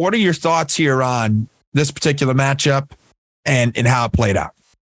 what are your thoughts here on this particular matchup and how it played out?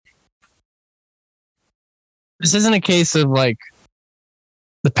 This isn't a case of like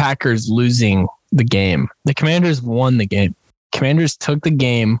the Packers losing the game. The Commanders won the game. Commanders took the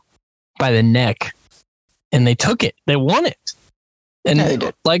game by the neck and they took it. They won it.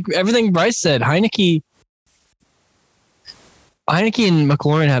 And like everything Bryce said, Heineke and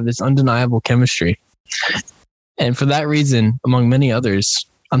McLaurin have this undeniable chemistry. And for that reason, among many others,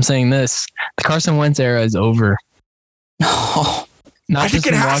 I'm saying this, the Carson Wentz era is over. I think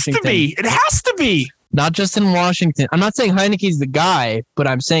it has to be. It has to be. Not just in Washington. I'm not saying Heineke's the guy, but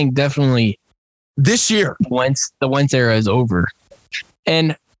I'm saying definitely this year, the Wentz era is over.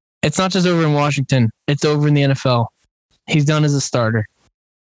 And it's not just over in Washington. It's over in the NFL. He's done as a starter.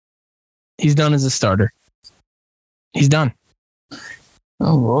 He's done.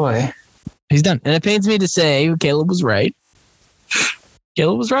 Oh, boy. He's done. And it pains me to say Caleb was right.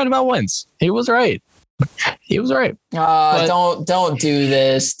 Caleb was right about Wentz. He was right. Don't do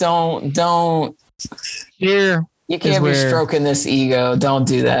this. Don't. Here, you can't be stroking this ego. Don't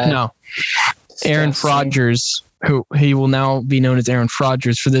do that. No. Aaron Rodgers, who he will now be known as Aaron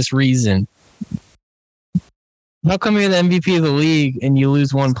Rodgers for this reason. How come you're the MVP of the league and you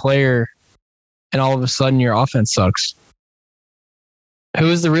lose one player and all of a sudden your offense sucks?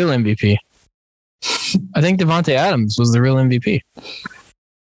 Who is the real MVP? I think Devontae Adams was the real MVP.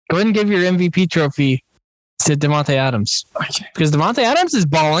 Go ahead and give your MVP trophy to Devontae Adams. Because Devontae Adams is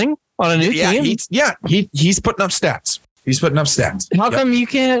balling on a new team. He's putting up stats. How come you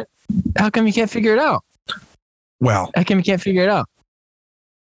can't figure it out? Well, how come you can't figure it out?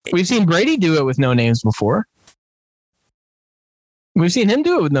 We've seen Brady do it with no names before. We've seen him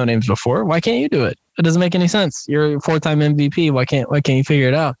do it with no names before. Why can't you do it? It doesn't make any sense. You're a 4-time MVP. Why can't you figure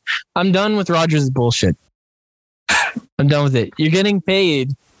it out? I'm done with Rodgers' bullshit. I'm done with it. You're getting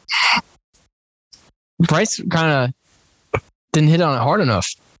paid. Bryce kind of didn't hit on it hard enough.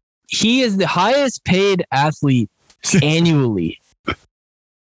 He is the highest paid athlete annually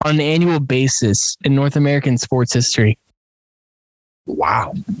on an annual basis in North American sports history.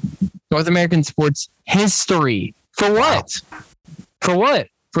 Wow. North American sports history. For what? For what?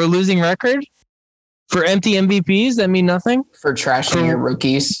 For a losing record? For empty MVPs that mean nothing? For trashing your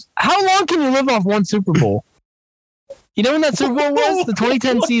rookies. How long can you live off one Super Bowl? You know when that Super Bowl was? The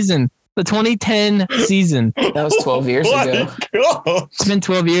 2010 season. The 2010 season. That was 12 years ago. It's been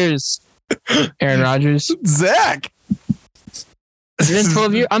 12 years. Aaron Rodgers. Zach. It's been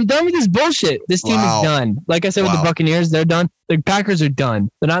 12 years. I'm done with this bullshit. This team is done. Like I said with the Buccaneers, they're done. The Packers are done.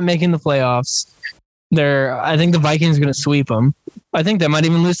 They're not making the playoffs. I think the Vikings are going to sweep them. I think they might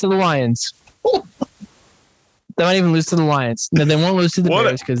even lose to the Lions. They might even lose to the Lions. No, they won't lose to the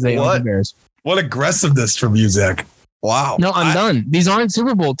Bears because they own the Bears. What aggressiveness from you, Zach. Wow. No, I'm done. These aren't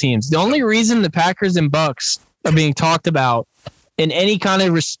Super Bowl teams. The only reason the Packers and Bucks are being talked about in any kind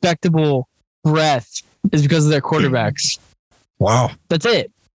of respectable breath is because of their quarterbacks. Wow. That's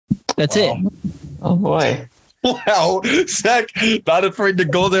it. That's it. Oh, boy. Wow. Zach, not afraid to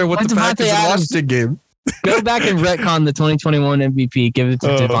go there with the Packers and Washington game. Go back and retcon the 2021 MVP. Give it to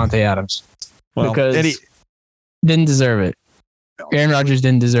Devontae Adams. Well, because didn't deserve it. Aaron Rodgers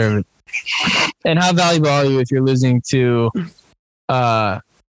didn't deserve it. And how valuable are you if you're losing to the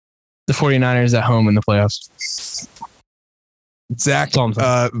 49ers at home in the playoffs? Zach,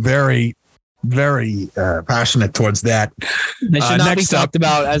 very, very passionate towards that. They should not be talked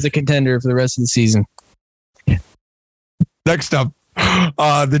about as a contender for the rest of the season. Next up,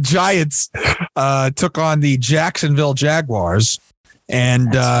 the Giants took on the Jacksonville Jaguars.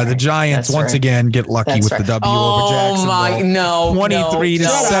 And the Giants once again get lucky with the W over Jacksonville. Oh my, no.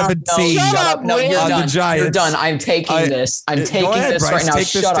 23-17. Shut up. No, you're done. The Giants. You're done. I'm taking this. I'm taking this right now.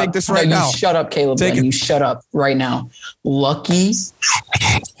 Shut up. Take this right now. You shut up, Caleb. You shut up right now. Lucky.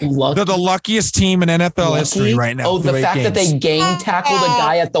 They're the luckiest team in NFL history right now. Oh, the fact that they game tackled a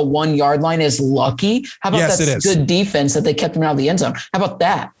guy at the 1 yard line is lucky? How about that's good defense that they kept him out of the end zone? How about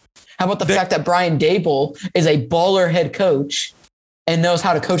that? How about the fact that Brian Dable is a baller head coach and knows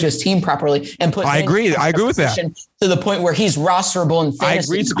how to coach his team properly and put. I agree with that. To the point where he's rosterable in fantasy. I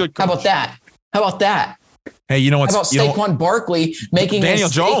agree. It's a good coach. How about that? Hey, you know what's? How about Saquon Barkley making Daniel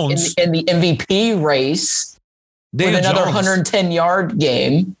Jones in the MVP race with another 110-yard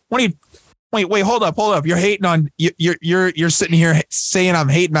game? Wait, hold up. You're hating on you're sitting here saying I'm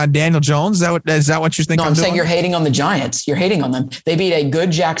hating on Daniel Jones. Is that what you think? No, I'm saying you're hating on the Giants. You're hating on them. They beat a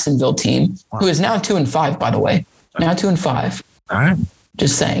good Jacksonville team who is now 2-5, by the way. Now 2-5. All right.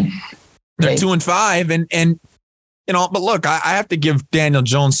 Just saying. They're 2-5 and you know, but look, I have to give Daniel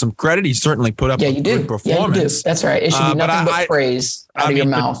Jones some credit. He certainly put up a good performance. Yeah, you do. That's right. It should be nothing but praise out of your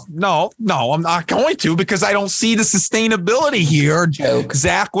mouth. No, I'm not going to because I don't see the sustainability here. Joke.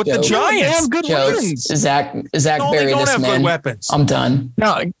 Zach with the Giants. They have good weapons. Zach, bury this man. They don't have good weapons. I'm done.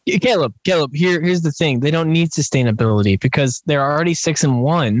 No, Caleb, here's the thing. They don't need sustainability because they're already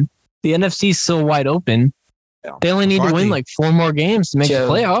 6-1. The NFC is still wide open. Yeah. They only need to win like 4 more games to make the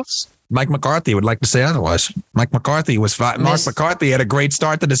playoffs. Mike McCarthy would like to say otherwise. Mike McCarthy was fine. Mark McCarthy had a great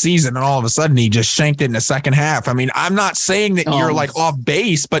start to the season, and all of a sudden he just shanked it in the second half. I mean, I'm not saying that you're like off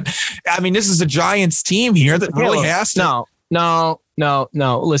base, but I mean, this is a Giants team here that really has to. No.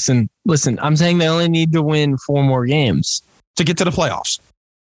 Listen. I'm saying they only need to win 4 more games to get to the playoffs.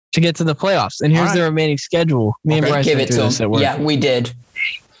 And here's the remaining schedule. Me and Bryce give it to him. Yeah, we did.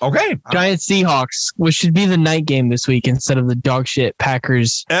 Okay. Giants Seahawks, which should be the night game this week instead of the dog shit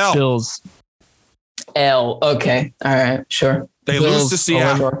Packers Bills. Okay. All right. Sure. They lose to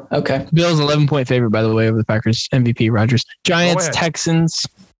Seattle. Okay. Bills 11-point favorite, by the way, over the Packers MVP Rodgers. Giants Texans.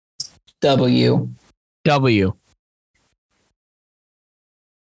 W.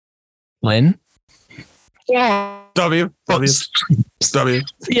 Lynn? Yeah. W.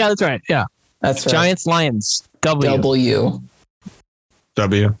 Yeah, that's right. Yeah. That's right. Giants Lions. W.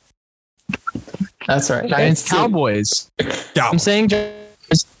 That's right. Giants Cowboys. I'm saying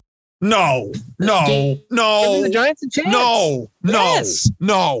No. The Giants a chance. No. Yes.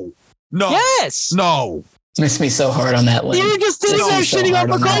 No. Missed me so hard on that, Lynn. You were just sitting there shitting on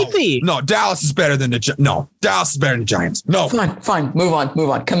McCarthy. No, Dallas is better than Dallas is better than the Giants. No. Fine. Move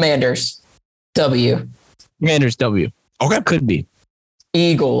on. Commanders. W. Commanders W. Okay. Could be.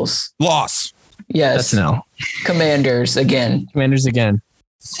 Eagles. Loss. Yes. That's no. Commanders again.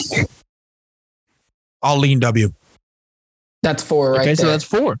 I'll lean W. That's 4 right there. Okay, so that's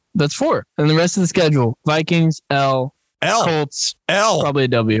 4. And the rest of the schedule, Vikings, L. Colts, L. Probably a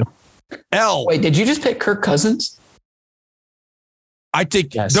W. L. Wait, did you just pick Kirk Cousins? I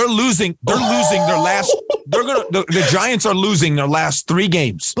think they're losing. They're losing their last. The Giants are losing their last 3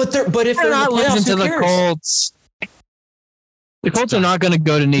 games. But if they're not in the playoffs, losing to the Colts. The Colts are not going to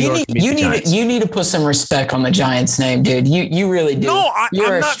go to New York. You need to put some respect on the Giants' name, dude. You really do. No,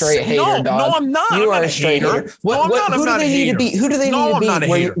 you're a straight hater, dog. No, I'm not. You are a straight hater. Who do they need to be? Who do they need to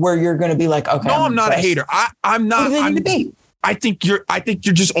be where you're going to be like, okay? No, I'm not a hater. I'm not. Who do they need to be? I think you're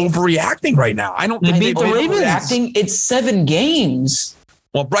just overreacting right now. I don't think beat the Ravens. It's 7 games.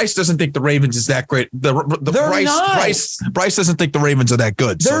 Well, Bryce doesn't think the Ravens is that great. Bryce doesn't think the Ravens are that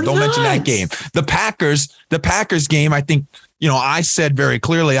good. So don't mention that game. The Packers game, I think, I said very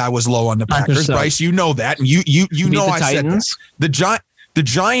clearly I was low on the Packers. Bryce, you know that. And you know I Titans. Said that. The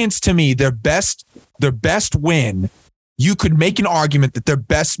Giants, to me, their best win, you could make an argument that their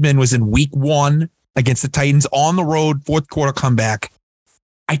best win was in week 1 against the Titans on the road, fourth quarter comeback.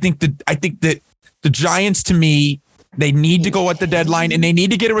 I think that the Giants, to me, they need to go at the deadline and they need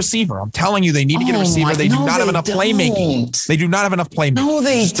to get a receiver. I'm telling you, they need to get a receiver. They do not have enough playmaking. They do not have enough playmaking. No,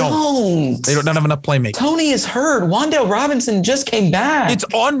 they don't. They don't have enough playmaking. Tony is hurt. Wan'Dale Robinson just came back. It's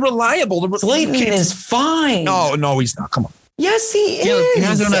unreliable. Slayton is fine. No, he's not. Come on. Yes, he is.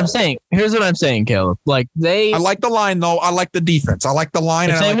 Here's what I'm saying, Caleb. I like the line though. I like the defense. I like the line.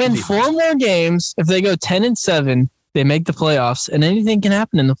 If they win 4 more games, if they go 10-7, they make the playoffs, and anything can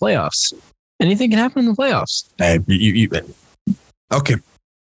happen in the playoffs. Anything can happen in the playoffs. Hey, you okay?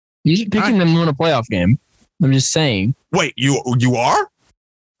 You should picking them to win a playoff game. I'm just saying. Wait, you are?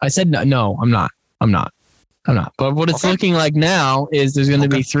 I said no. I'm not. But what it's looking like now is there's going to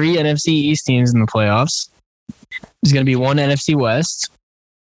be 3 NFC East teams in the playoffs. There's going to be 1 NFC West,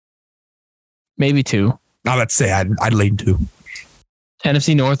 maybe 2. Now let's say I'd lean 2.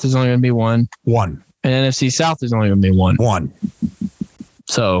 NFC North is only going to be 1. 1. And NFC South is only going to be 1. 1.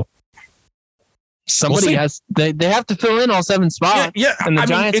 So somebody has they have to fill in all 7 spots. Yeah. And the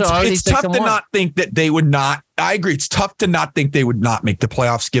Giants are already 6-1. It's tough to not think that they would not. I agree. It's tough to not think they would not make the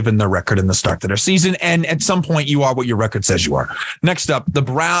playoffs given their record in the start of their season. And at some point, you are what your record says you are. Next up,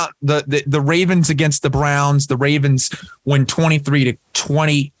 the Ravens against the Browns. The Ravens win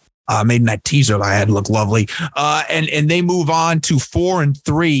 23-20. Made in that teaser that I had look lovely. And they move on to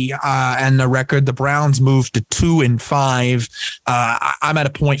 4-3 and the record. The Browns move to 2-5. I'm at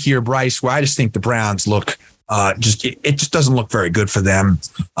a point here, Bryce, where I just think the Browns look it just doesn't look very good for them.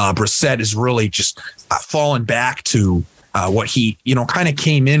 Brissett is really just fallen back to what he, kind of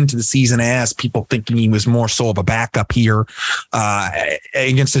came into the season as, people thinking he was more so of a backup here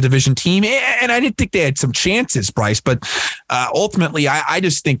against a division team. And I did think they had some chances, Bryce, but ultimately I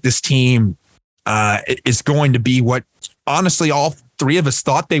just think this team is going to be what honestly all 3 of us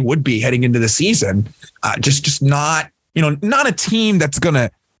thought they would be heading into the season. Just not, not a team that's going to,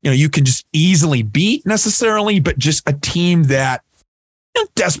 you can just easily beat necessarily, but just a team that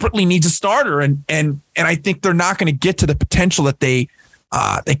desperately needs a starter, and I think they're not going to get to the potential that they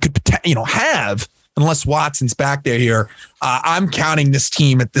could have unless Watson's back there here. I'm counting this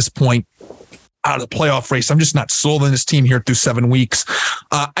team at this point out of the playoff race. I'm just not sold on this team here through 7 weeks.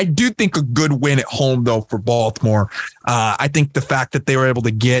 I do think a good win at home though for Baltimore. I think the fact that they were able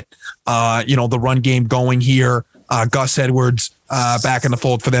to get the run game going here, Gus Edwards back in the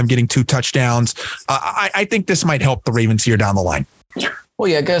fold for them, getting 2 touchdowns. I think this might help the Ravens here down the line. Well,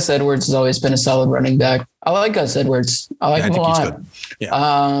 yeah, Gus Edwards has always been a solid running back. I like Gus Edwards. I like him a lot. Yeah.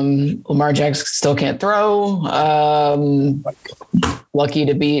 Lamar Jackson still can't throw. Lucky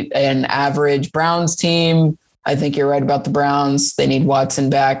to beat an average Browns team. I think you're right about the Browns. They need Watson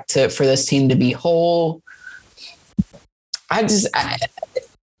back for this team to be whole. It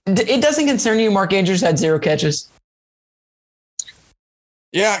doesn't concern you. Mark Andrews had 0 catches.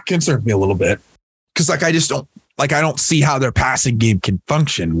 Yeah, it concerns me a little bit because I don't see how their passing game can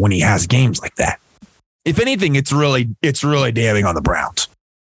function when he has games like that. If anything, it's really damning on the Browns.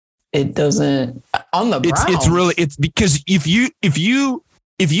 It doesn't on the Browns. It's because if you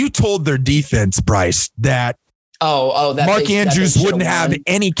told their defense, Bryce, that that Mark Andrews wouldn't have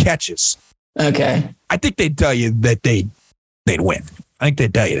any catches. Okay. I think they'd tell you that they'd win. I think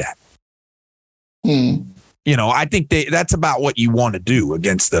they'd tell you that. I think that's about what you want to do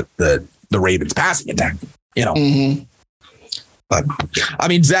against the Ravens passing attack. But I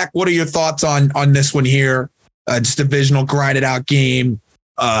mean, Zach, what are your thoughts on this one here? Just divisional grinded out game,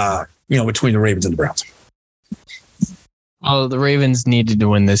 between the Ravens and the Browns. Oh, the Ravens needed to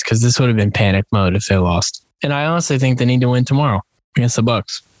win this because this would have been panic mode if they lost. And I honestly think they need to win tomorrow against the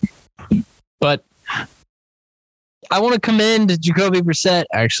Bucs. But I want to commend Jacoby Brissett,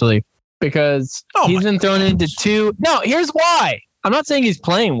 actually, because he's been thrown into 2. No, here's why. I'm not saying he's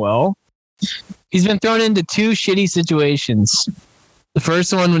playing well. He's been thrown into 2 shitty situations. The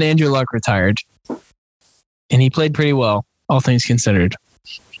first one when Andrew Luck retired. And he played pretty well, all things considered.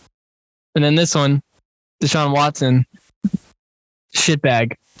 And then this one, Deshaun Watson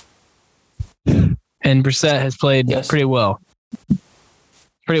shitbag. And Brissett has played pretty well.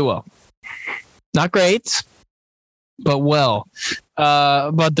 Pretty well. Not great, but well.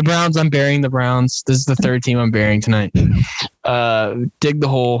 But the Browns, I'm burying the Browns. This is the third team I'm burying tonight. Dig the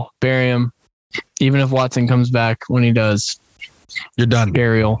hole, bury him. Even if Watson comes back, when he does, you're done.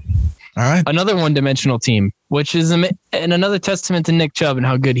 Burial. All right. Another one-dimensional team, which is and another testament to Nick Chubb and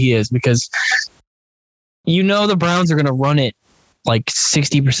how good he is, because the Browns are going to run it like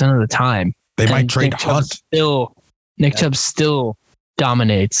 60% of the time. They might trade Hunt. Nick Chubb still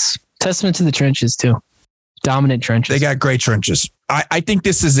dominates. Testament to the trenches too. Dominant trenches. They got great trenches. I think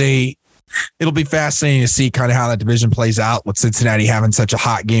this is it'll be fascinating to see kind of how that division plays out with Cincinnati having such a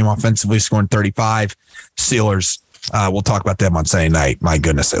hot game offensively, scoring 35. Steelers. We'll talk about them on Sunday night. My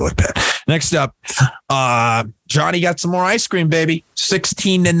goodness, they look bad. Next up, Johnny got some more ice cream, baby.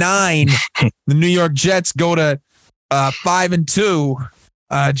 16-9. The New York Jets go to 5-2.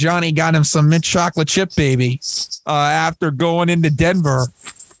 Johnny got him some mint chocolate chip, baby, after going into Denver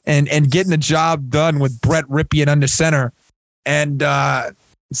and getting the job done with Brett Ripien under center. And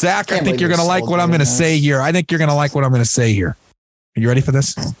Zach, I think you're going to like what I'm going to say here. I think you're going to like what I'm going to say here. Are you ready for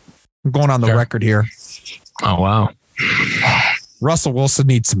this? I'm going on the record here. Oh, wow. Russell Wilson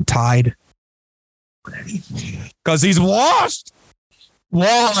needs some Tide because he's washed.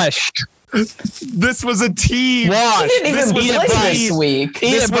 This was a team. He didn't even play this week.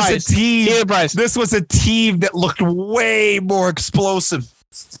 This was a team that looked way more explosive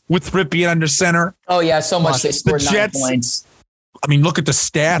with Ripien under center. Oh, yeah, so much they scored 9 points. I mean, look at the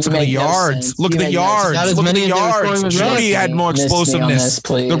stats. Look at the yards. Look at the yards. Look at the yards. Jody had more explosiveness.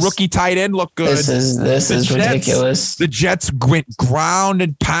 The rookie tight end looked good. This is ridiculous. The Jets went ground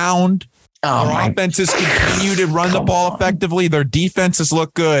and pound. Their offenses continue to run the ball effectively. Their defenses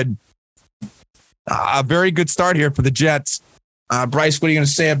look good. A very good start here for the Jets. Bryce, what are you going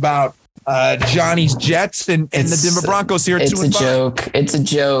to say about Johnny's Jets and the Denver Broncos here? It's a joke. It's a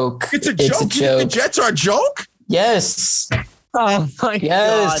joke. It's a joke. The Jets are a joke? Yes. Oh my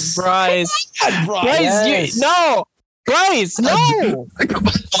God, Bryce! Bryce, no, Bryce, no!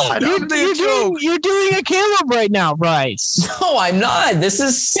 You're doing a Caleb right now, Bryce. No, I'm not. This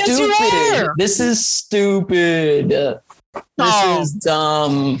is stupid. This is stupid. This is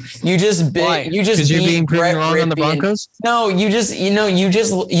dumb. You just beat you're being proven wrong on the Broncos. No, you just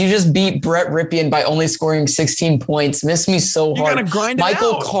beat Brett Ripien by only scoring 16 points. Miss me so hard. You gotta grind it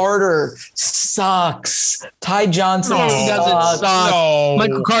Michael out. Carter sucks. Ty Johnson sucks. No.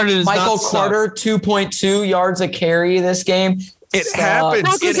 Michael Carter 2.2 yards a carry this game. It happens.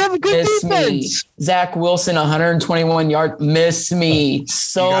 Broncos have a good defense. Zach Wilson, 121 yards. Miss me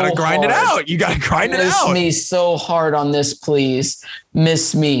so hard. You gotta grind it out. You gotta grind it out. Miss me so hard on this, please.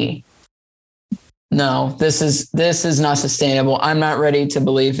 Miss me. No, this is not sustainable. I'm not ready to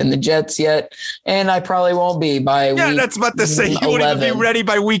believe in the Jets yet, and I probably won't be by week. Yeah, that's about to say. You won't even be ready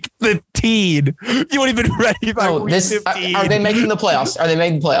by week 15. You won't even be ready by week 15. Are they making the playoffs? Are they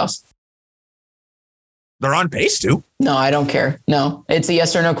making the playoffs? They're on pace to. No, I don't care. No, it's a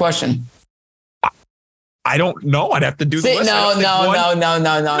yes or no question. I don't know. I'd have to do the list. No.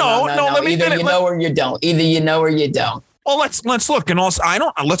 Either you know or you don't. Either you know or you don't. Well, let's look. And also,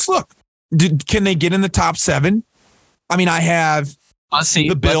 let's look. Can they get in the top 7? I mean, I have. Let's see.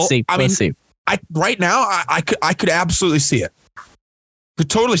 The Bill. Let's see. Right now, I could absolutely see it.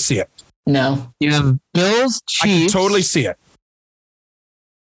 Could totally see it. No. You have Bills, Chiefs. I could totally see it.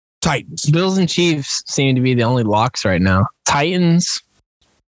 Titans. Bills and Chiefs seem to be the only locks right now. Titans.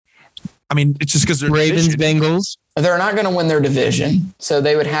 I mean, it's just because they're Ravens, Bengals. They're not going to win their division, so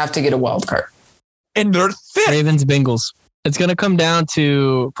they would have to get a wild card. And they're 5th. Ravens, Bengals. It's going to come down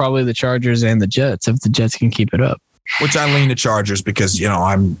to probably the Chargers and the Jets if the Jets can keep it up. Which I lean to Chargers because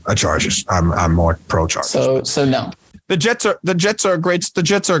I'm a Chargers. I'm more pro Chargers. So no. The Jets are a great story.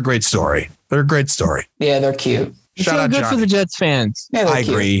 They're a great story. Yeah, they're cute. Shout out good Johnny. For the Jets fans. Yeah, I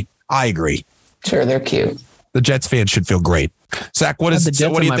agree. Sure, they're cute. The Jets fans should feel great. Zach, what do you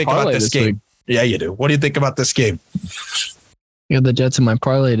think about this game? Week. Yeah, you do. What do you think about this game? You got the Jets in my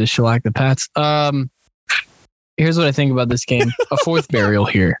parlay to shellac the Pats. Here's what I think about this game. A 4th burial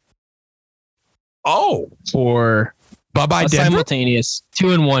here. Oh. For bye-bye Denver? Simultaneous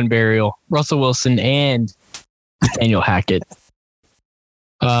 2-1 burial. Russell Wilson and Daniel Hackett.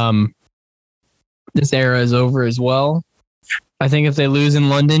 This era is over as well. I think if they lose in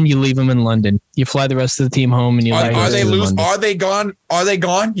London, you leave them in London. You fly the rest of the team home, and you. Are they lose? Are they gone? Are they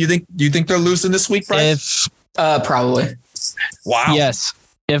gone? You think they're losing this week, Bryce? Probably. Wow. Yes.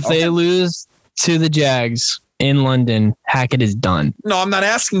 If they lose to the Jags in London, Hackett is done. No, I'm not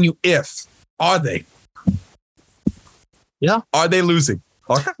asking you if. Are they? Are they losing?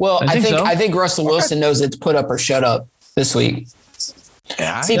 Okay. Well, I think so. Russell Wilson knows it's put up or shut up this week.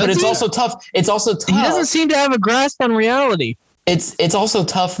 Yeah. See, but it's also tough. It's also tough. He doesn't seem to have a grasp on reality. It's also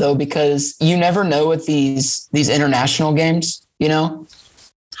tough though, because you never know with these international games, you know,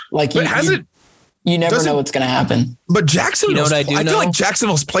 like you never know what's going to happen. But Jacksonville, You know what I do feel know? like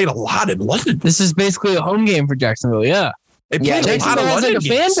Jacksonville's played a lot in London. This is basically a home game for Jacksonville. Yeah. They played a lot Jacksonville of has London like a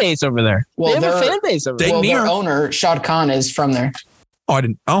fan games. base over there. Well, they have a fan base over there. Well, their owner, Shad Khan, is from there. Oh, I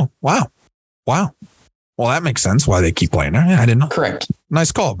didn't. Oh, wow. Well, that makes sense why they keep playing there. Yeah, I didn't know. Correct.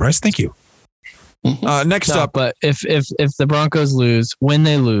 Nice call, Bryce. Thank you. Next No, up, but if the Broncos lose, when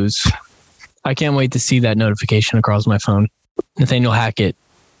they lose, I can't wait to see that notification across my phone. Nathaniel Hackett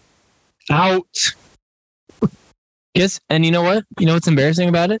out. Yes, and you know what? You know what's embarrassing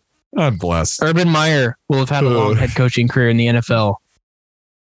about it? God bless. Urban Meyer will have had a long head coaching career in the NFL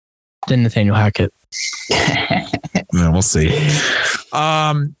than Nathaniel Hackett. Yeah, we'll see.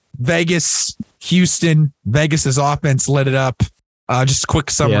 Vegas, Houston. Vegas's offense lit it up. Just a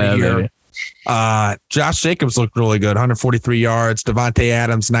quick summary here. Baby. Josh Jacobs looked really good, 143 yards. Devontae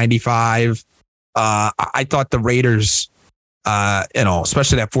Adams, 95. I thought the Raiders,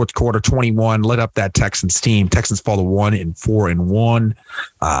 especially that fourth quarter, 21, lit up that Texans team. Texans fall to 1-4-1.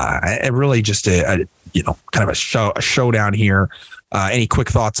 And really just a kind of a showdown here. Any quick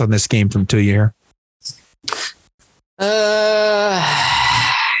thoughts on this game from 2 year?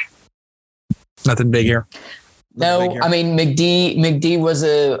 Nothing big here. No, I mean, McD was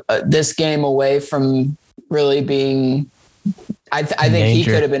this game away from really being. I think he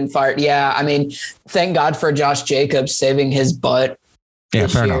could have been fired. Yeah, I mean, thank God for Josh Jacobs saving his butt. Yeah,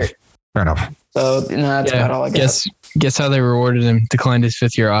 fair enough. So that's about all I got. Guess how they rewarded him? Declined his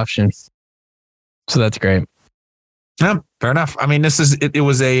 5th-year option. So that's great. Yeah, fair enough. I mean, it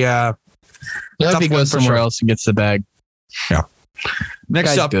was a. I hope he goes somewhere else and gets the bag. Yeah. Next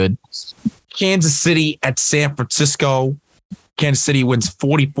Guy's up, good. Kansas City at San Francisco. Kansas City wins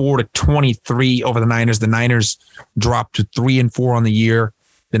 44-23 over the Niners. The Niners drop to 3-4 on the year.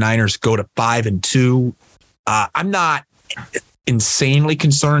 The Niners go to 5-2. I'm not insanely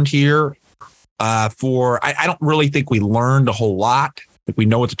concerned here. I don't really think we learned a whole lot. I think we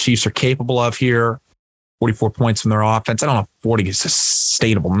know what the Chiefs are capable of here. 44 points from their offense. I don't know if 40 is a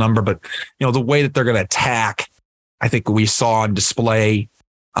sustainable number, but the way that they're going to attack, I think we saw on display.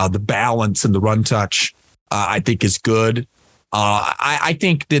 The balance and the run touch, I think, is good. I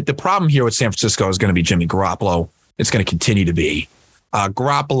think that the problem here with San Francisco is going to be Jimmy Garoppolo. It's going to continue to be.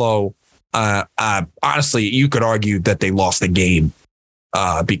 Garoppolo, honestly, you could argue that they lost the game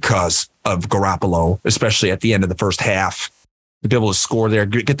because of Garoppolo, especially at the end of the first half. To be able to score there,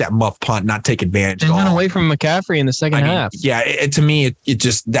 get that muff punt, not take advantage. They went away from McCaffrey in the second half. Yeah, to me, it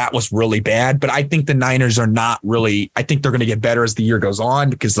just, that was really bad. But I think the Niners are not really, I think they're going to get better as the year goes on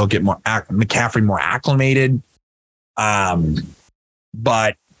because they'll get McCaffrey more acclimated.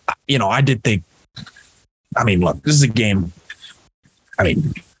 But, I did think, look, this is a game.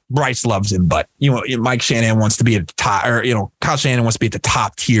 Bryce loves him, but, Mike Shanahan wants to be at the top, or, Kyle Shanahan wants to be at the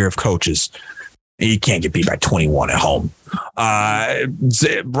top tier of coaches. You can't get beat by 21 at home.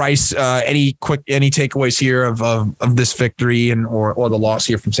 Bryce, any takeaways here of this victory or the loss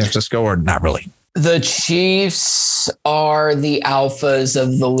here from San Francisco, or not really? The Chiefs are the alphas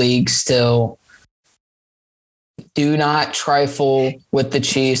of the league still. Do not trifle with the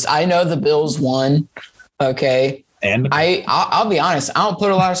Chiefs. I know the Bills won. Okay. And I'll be honest. I don't put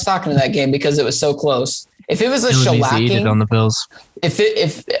a lot of stock into that game because it was so close. If it was a shellacking on the Bills,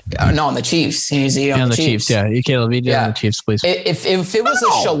 on the Chiefs, he's on the Chiefs. Yeah, you can't leave it on the Chiefs, please. If it was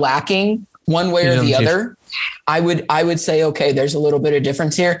a shellacking one way or the other, I would say, okay, there's a little bit of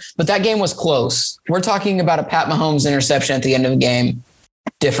difference here, but that game was close. We're talking about a Pat Mahomes interception at the end of the game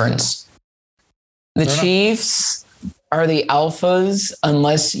difference. The Chiefs are the alphas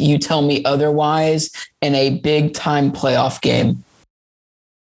unless you tell me otherwise in a big time playoff game.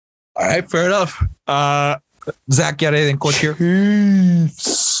 All right, fair enough. Zach, got anything quick here?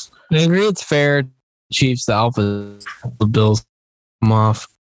 Chiefs. I agree it's fair. Chiefs, the alpha, the Bills come off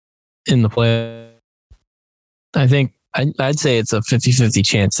in the play. I think I'd say it's a 50-50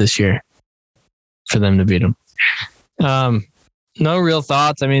 chance this year for them to beat them. No real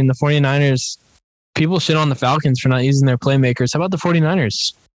thoughts. The 49ers, people shit on the Falcons for not using their playmakers. How about the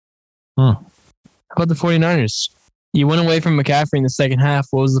 49ers? How about the 49ers? You went away from McCaffrey in the second half.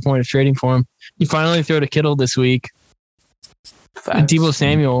 What was the point of trading for him? You finally throw to Kittle this week. Deebo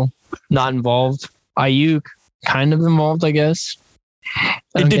Samuel, not involved. Ayuk, kind of involved, I guess.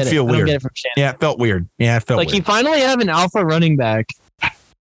 It did feel weird. Yeah, it felt weird. Like you finally have an alpha running back.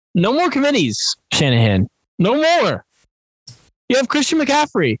 No more committees, Shanahan. No more. You have Christian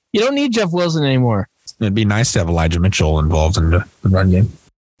McCaffrey. You don't need Jeff Wilson anymore. It'd be nice to have Elijah Mitchell involved in the run game.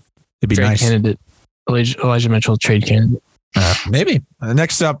 It'd be trade nice. Candidate. Elijah Mitchell, trade candidate. Maybe.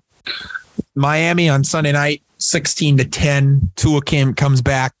 Next up, Miami on Sunday night, 16-10. Tua comes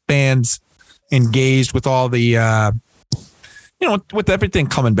back. Fans engaged with all the, with everything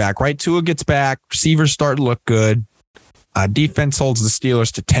coming back, right? Tua gets back. Receivers start to look good. Defense holds the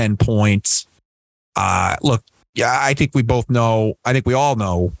Steelers to 10 points. Look, yeah, I think we all know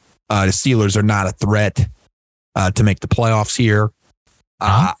the Steelers are not a threat to make the playoffs here.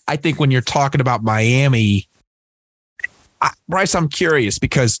 I think when you're talking about Miami, Bryce, I'm curious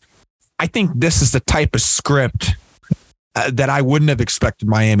because I think this is the type of script that I wouldn't have expected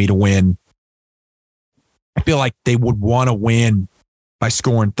Miami to win. I feel like they would want to win by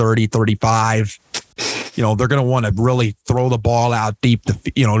scoring 30, 35. They're going to want to really throw the ball out deep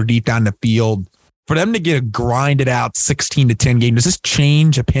down the field. For them to get a grinded out 16-10 game, does this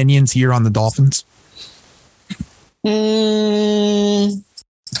change opinions here on the Dolphins? I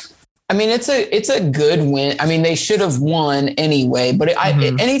mean, it's a good win. I mean, they should have won anyway, but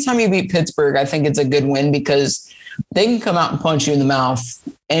anytime you beat Pittsburgh, I think it's a good win because they can come out and punch you in the mouth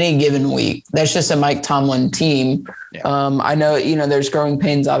any given week. That's just a Mike Tomlin team. Yeah. I know, there's growing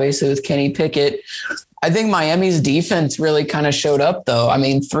pains, obviously, with Kenny Pickett. I think Miami's defense really kind of showed up, though. I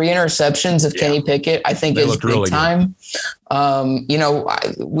mean, 3 interceptions of Kenny Pickett, I think, is big really time.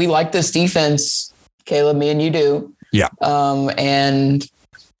 We like this defense, Caleb, me and you do. Yeah. And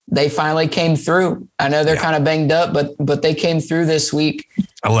they finally came through. I know they're kind of banged up, but they came through this week.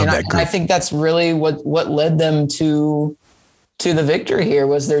 I love that group. I think that's really what led them to the victory here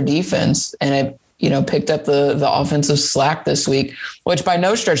was their defense. And it, picked up the offensive slack this week, which by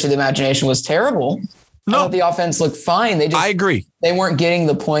no stretch of the imagination was terrible. No, the offense looked fine. I agree. They weren't getting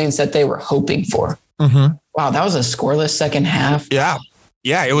the points that they were hoping for. Mm-hmm. Wow, that was a scoreless second half. Yeah.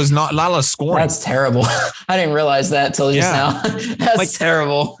 Yeah, it was not a lot of scoring. That's terrible. I didn't realize that till just now. That's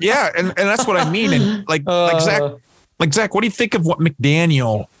terrible. Yeah, and that's what I mean. And like Zach, what do you think of what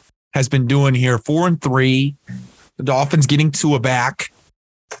McDaniel has been doing here? 4-3. The Dolphins getting Tua back.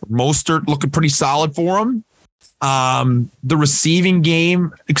 Mostert looking pretty solid for him. The receiving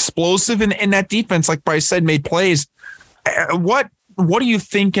game explosive in that defense, like Bryce said, made plays. What are you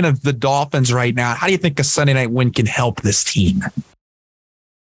thinking of the Dolphins right now? How do you think a Sunday night win can help this team?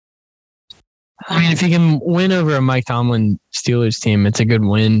 I mean, if you can win over a Mike Tomlin Steelers team, it's a good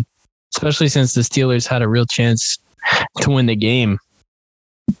win, especially since the Steelers had a real chance to win the game.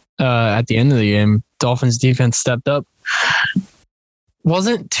 At the end of the game, Dolphins defense stepped up.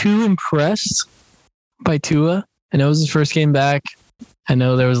 Wasn't too impressed by Tua. I know it was his first game back. I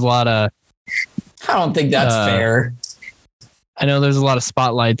know there was a lot of... I don't think that's fair. I know there's a lot of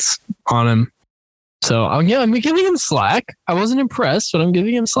spotlights on him. So, I'm giving him slack. I wasn't impressed, but I'm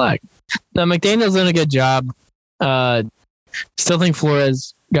giving him slack. Now, McDaniel's done a good job. Still think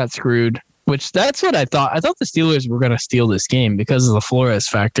Flores got screwed, which that's what I thought. I thought the Steelers were going to steal this game because of the Flores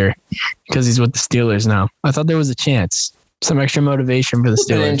factor, because he's with the Steelers now. I thought there was a chance. Some extra motivation for the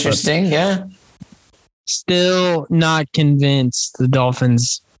Steelers. Interesting, yeah. Still not convinced the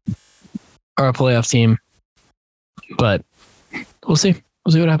Dolphins are a playoff team, but we'll see.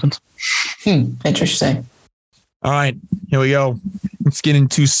 We'll see what happens. Interesting. All right, here we go. Let's get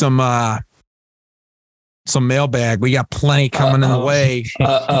into some mailbag. We got plenty coming in the way.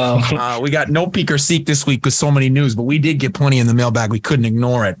 We got no peek or seek this week with so many news, but we did get plenty in the mailbag. We couldn't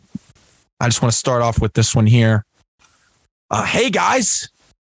ignore it. I just want to start off with this one here. Hey guys,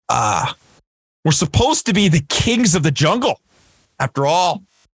 we're supposed to be the kings of the jungle. After all,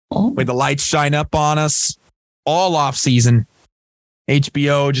 with the lights shine up on us all off season.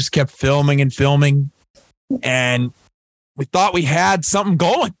 HBO just kept filming and filming, and we thought we had something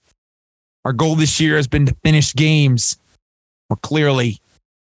going. Our goal this year has been to finish games more clearly,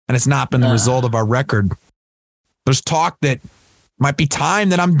 and it's not been the result of our record. There's talk that might be time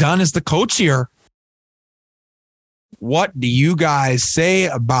that I'm done as the coach here. What do you guys say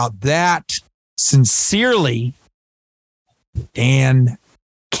about that? Sincerely, Dan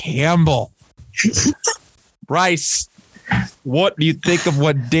Campbell. Bryce, what do you think of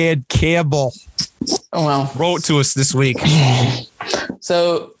what Dan Campbell wrote to us this week?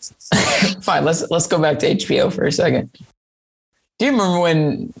 So, fine, let's go back to HBO for a second. Do you remember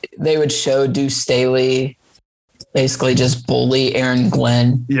when they would show Deuce Staley basically just bully Aaron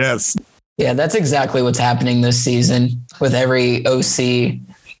Glenn? Yes. Yeah, that's exactly what's happening this season with every OC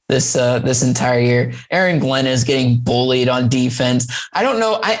this entire year. Aaron Glenn is getting bullied on defense. I don't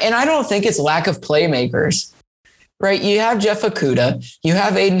know. I don't think it's lack of playmakers, right? You have Jeff Okudah, you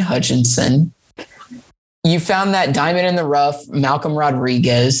have Aiden Hutchinson. You found that diamond in the rough, Malcolm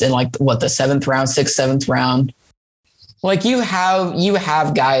Rodriguez, in like what, the 7th round. Like you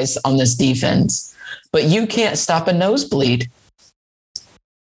have guys on this defense, but you can't stop a nosebleed.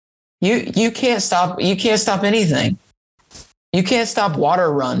 You can't stop anything. You can't stop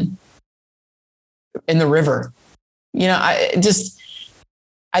water run in the river. You know,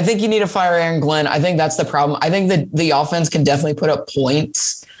 I think you need to fire Aaron Glenn. I think that's the problem. I think that the offense can definitely put up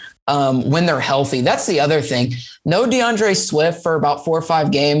points when they're healthy. That's the other thing. No DeAndre Swift for about 4 or 5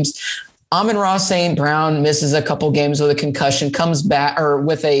 games. Amon-Ra St. Brown misses a couple games with a concussion, comes back or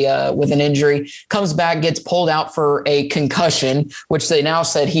with an injury, comes back, gets pulled out for a concussion, which they now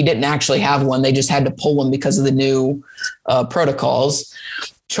said he didn't actually have one. They just had to pull him because of the new protocols.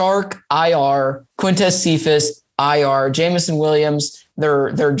 Chark, IR, Quintez Cephas, IR, Jamison Williams,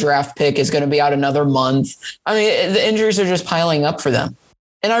 their draft pick is going to be out another month. I mean, the injuries are just piling up for them.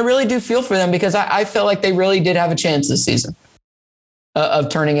 And I really do feel for them because I felt like they really did have a chance this season of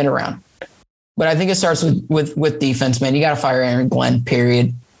turning it around. But I think it starts with defense, man. You got to fire Aaron Glenn,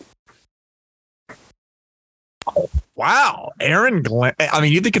 period. Wow. Aaron Glenn. I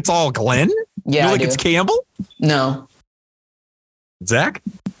mean, you think it's all Glenn? Yeah. You think it's Campbell? No. Zach?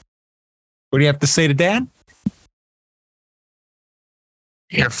 What do you have to say to Dad?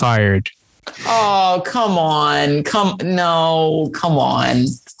 You're fired. Oh, come on. Come on.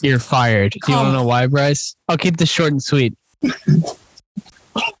 You're fired. Do you want to know why, Bryce? I'll keep this short and sweet.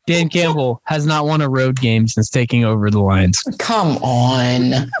 Dan Campbell has not won a road game since taking over the Lions. Come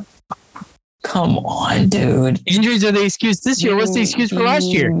on. Come on, dude. Injuries are the excuse this year. What's the excuse for last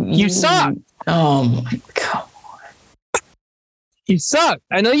year? You suck. Oh, my God. You suck.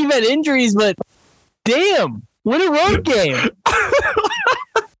 I know you've had injuries, but damn, win a road game.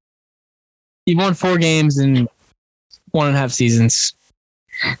 You've won 4 games in 1.5 seasons.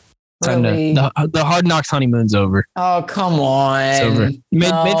 Really? The Hard Knocks honeymoon's over. Oh, come on. It's over.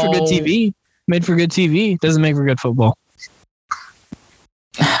 Made for good TV. Made for good TV. Doesn't make for good football.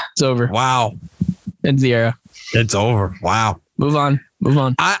 It's over. Wow. Ends the era. It's over. Wow. Move on.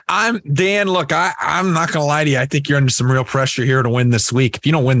 I'm Dan. Look, I'm not going to lie to you. I think you're under some real pressure here to win this week. If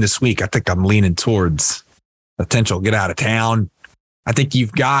you don't win this week, I think I'm leaning towards potential get out of town. I think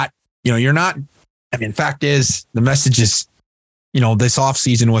you've got, you're not, I mean, fact is the message is, this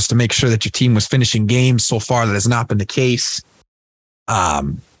offseason was to make sure that your team was finishing games. So far, that has not been the case. I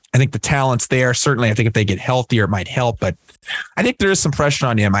think the talent's there. Certainly, I think if they get healthier, it might help. But I think there is some pressure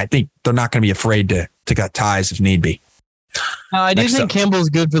on him. I think they're not going to be afraid to cut ties if need be. I do think Campbell's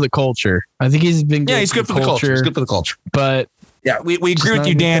good for the culture. I think he's been good. Yeah, he's good for the culture. He's good for the culture. But yeah, we agree with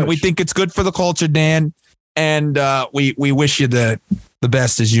you, Dan. We think it's good for the culture, Dan. And we wish you the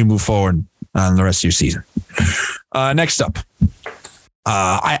best as you move forward on the rest of your season. Next up.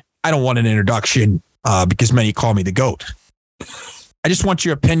 I don't want an introduction because many call me the GOAT. I just want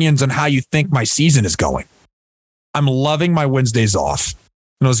your opinions on how you think my season is going. I'm loving my Wednesdays off.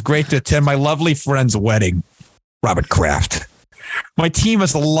 And it was great to attend my lovely friend's wedding, Robert Kraft. My team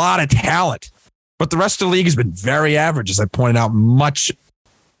has a lot of talent, but the rest of the league has been very average, as I pointed out much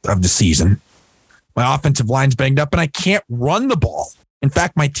of the season. My offensive line's banged up, and I can't run the ball. In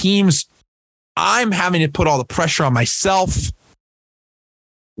fact, I'm having to put all the pressure on myself.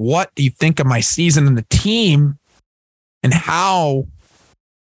 What do you think of my season and the team? And how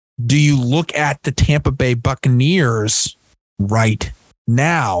do you look at the Tampa Bay Buccaneers right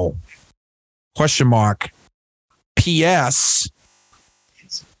now? Question mark. P.S.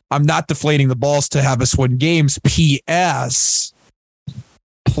 I'm not deflating the balls to have us win games. P.S.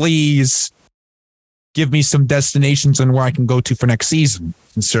 Please give me some destinations and where I can go to for next season.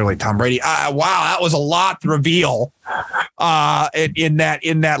 Sincerely, Tom Brady. Wow, that was a lot to reveal in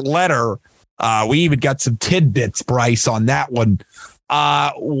that letter. We even got some tidbits, Bryce, on that one.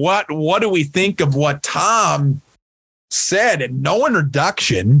 What do we think of what Tom said? And no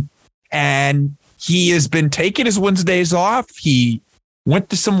introduction, and he has been taking his Wednesdays off. He went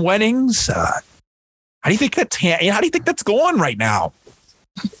to some weddings. How do you think that's going right now?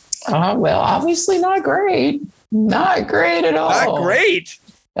 Well, obviously not great. Not great at all. Not great.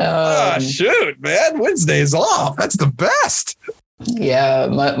 Shoot, man. Wednesday's off. That's the best. Yeah,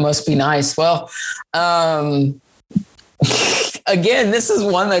 must be nice. Well, again, this is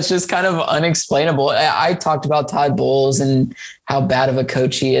one that's just kind of unexplainable. I talked about Todd Bowles and how bad of a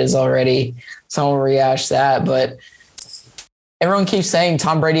coach he is already. So I won't rehash that. But everyone keeps saying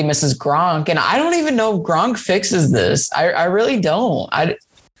Tom Brady misses Gronk. And I don't even know if Gronk fixes this. I really don't. I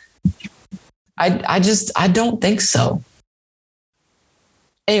don't think so.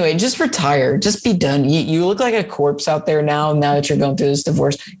 Anyway, just retire. Just be done. You look like a corpse out there now that you're going through this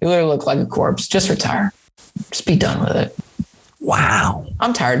divorce. You literally look like a corpse. Just retire. Just be done with it. Wow.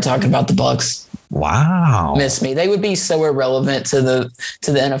 I'm tired of talking about the Bucs. Wow. Miss me. They would be so irrelevant to the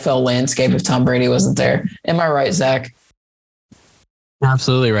NFL landscape if Tom Brady wasn't there. Am I right, Zach?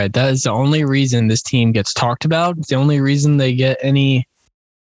 Absolutely right. That is the only reason this team gets talked about. It's the only reason they get any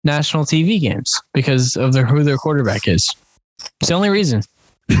national TV games because of who their quarterback is. It's the only reason.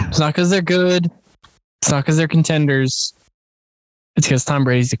 It's not because they're good. It's not because they're contenders. It's because Tom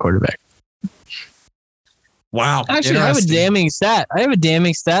Brady's the quarterback. Wow. Actually, I have a damning stat. On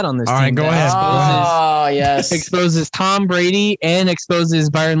this team. All right, go ahead. Oh, yes. Exposes Tom Brady and exposes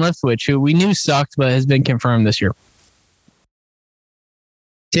Byron Leftwich, who we knew sucked, but has been confirmed this year.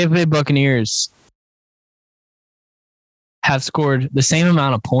 Tampa Bay Buccaneers have scored the same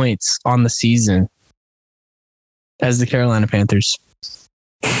amount of points on the season as the Carolina Panthers.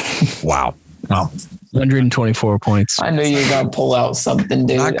 Wow. 124 points. I knew you were going to pull out something,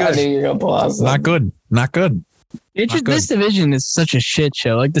 dude. Not good. I knew you were going to pull out something. Not good. This division is such a shit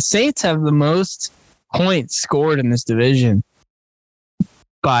show. Like the Saints have the most points scored in this division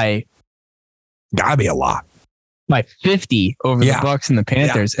by Gotta be a lot. By 50 over the Bucs and the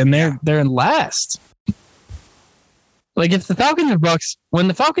Panthers, and they're in last. Like if the Falcons and Bucs, when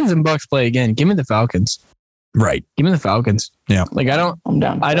the Falcons and Bucs play again, give me the Falcons. Right. Give me the Falcons. Yeah. Like I'm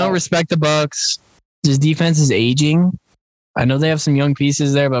down. I don't respect the Bucs. This defense is aging. I know they have some young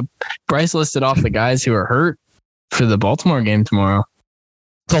pieces there, but Bryce listed off the guys who are hurt for the Baltimore game tomorrow.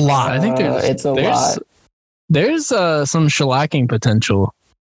 It's a lot. I think it's a lot. There's some shellacking potential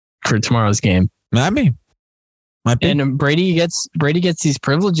for tomorrow's game. Might be. And Brady gets these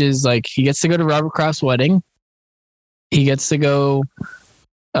privileges. Like he gets to go to Robert Kraft's wedding. He gets to go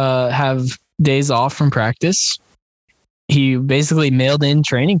have days off from practice. He basically mailed in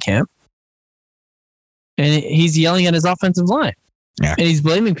training camp. And he's yelling at his offensive line. Yeah. And he's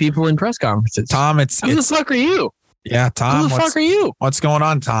blaming people in press conferences. Tom, who the fuck are you? Yeah, Tom. Who the fuck are you? What's going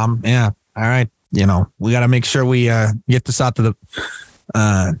on, Tom? Yeah. All right. We got to make sure we get this out to the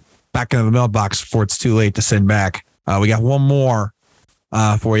back into the mailbox before it's too late to send back. We got one more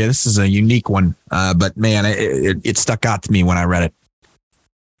for you. This is a unique one, but man, it stuck out to me when I read it.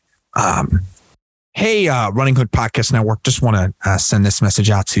 Hey, Running Hood Podcast Network. Just want to send this message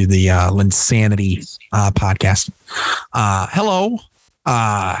out to the LynnSanity podcast. Hello.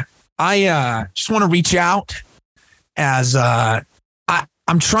 I just want to reach out as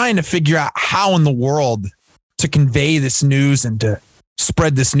I'm trying to figure out how in the world to convey this news and to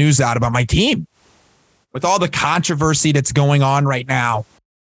spread this news out about my team. With all the controversy that's going on right now,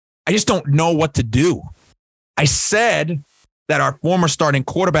 I just don't know what to do. I said that our former starting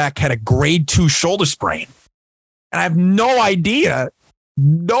quarterback had a grade 2 shoulder sprain. And I have no idea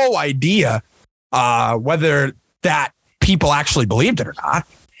whether that people actually believed it or not.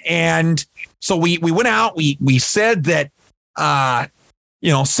 And so we went out, we said that,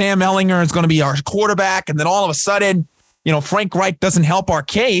 Sam Ehlinger is going to be our quarterback. And then all of a sudden, Frank Reich doesn't help our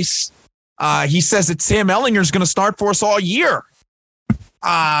case. He says that Sam Ehlinger is going to start for us all year.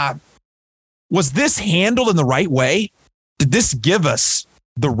 Was this handled in the right way? Did this give us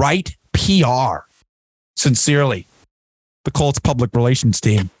the right PR? Sincerely, the Colts public relations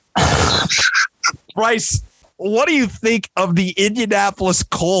team. Bryce, what do you think of the Indianapolis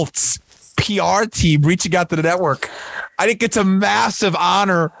Colts PR team reaching out to the network? I think it's a massive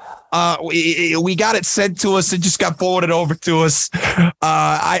honor. We got it sent to us. It just got forwarded over to us.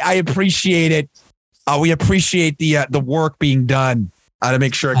 I appreciate it. We appreciate the work being done to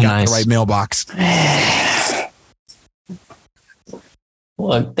make sure it got in the right mailbox.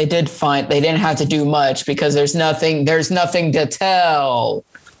 Look, they didn't have to do much because there's nothing to tell.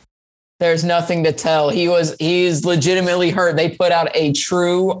 There's nothing to tell. He's legitimately hurt. They put out a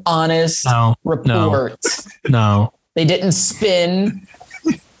true, honest report. No. They didn't spin.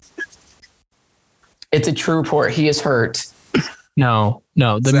 It's a true report. He is hurt. No.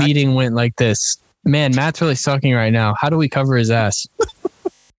 The meeting went like this. Man, Matt's really sucking right now. How do we cover his ass?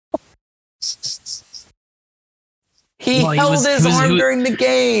 He held his arm during the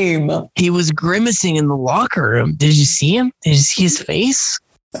game. He was grimacing in the locker room. Did you see him? Did you see his face?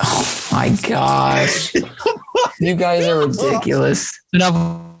 Oh my gosh. You guys are ridiculous.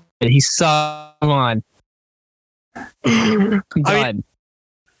 Enough. He saw. Come on. I'm done.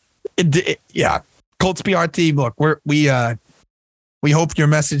 Yeah. Colts PR team. Look, we hope your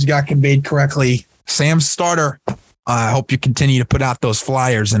message got conveyed correctly. Sam's starter. I hope you continue to put out those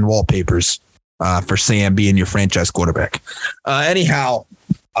flyers and wallpapers for Sam being your franchise quarterback. Anyhow,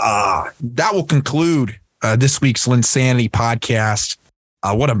 that will conclude this week's LynnSanity podcast.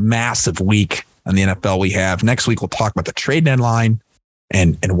 What a massive week on the NFL we have. Next week, we'll talk about the trade deadline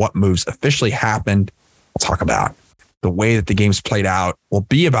and what moves officially happened We'll talk about the way that the game's played out. We'll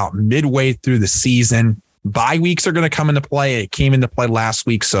be about midway through the season. Bye weeks are going to come into play. It came into play last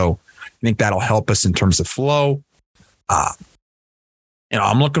week, so I think that'll help us in terms of flow.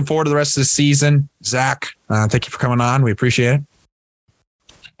 I'm looking forward to the rest of the season. Zach, thank you for coming on. We appreciate it.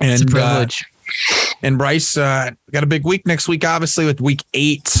 And, it's a privilege. And Bryce, got a big week next week, obviously, with week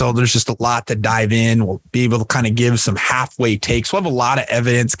 8. So there's just a lot to dive in. We'll be able to kind of give some halfway takes. We'll have a lot of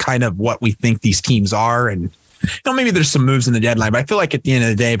evidence, kind of what we think these teams are. And, maybe there's some moves in the deadline. But I feel like at the end of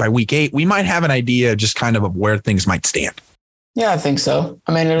the day, by week 8, we might have an idea just kind of where things might stand. Yeah, I think so.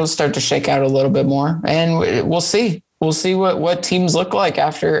 I mean, it'll start to shake out a little bit more. And we'll see. We'll see what teams look like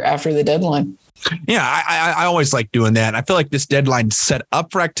after the deadline. Yeah, I always like doing that. I feel like this deadline's set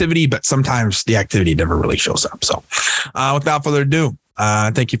up for activity, but sometimes the activity never really shows up. So without further ado,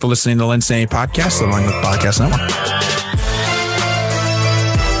 thank you for listening to the LynnSanity podcast, the Running Hook Podcast Network.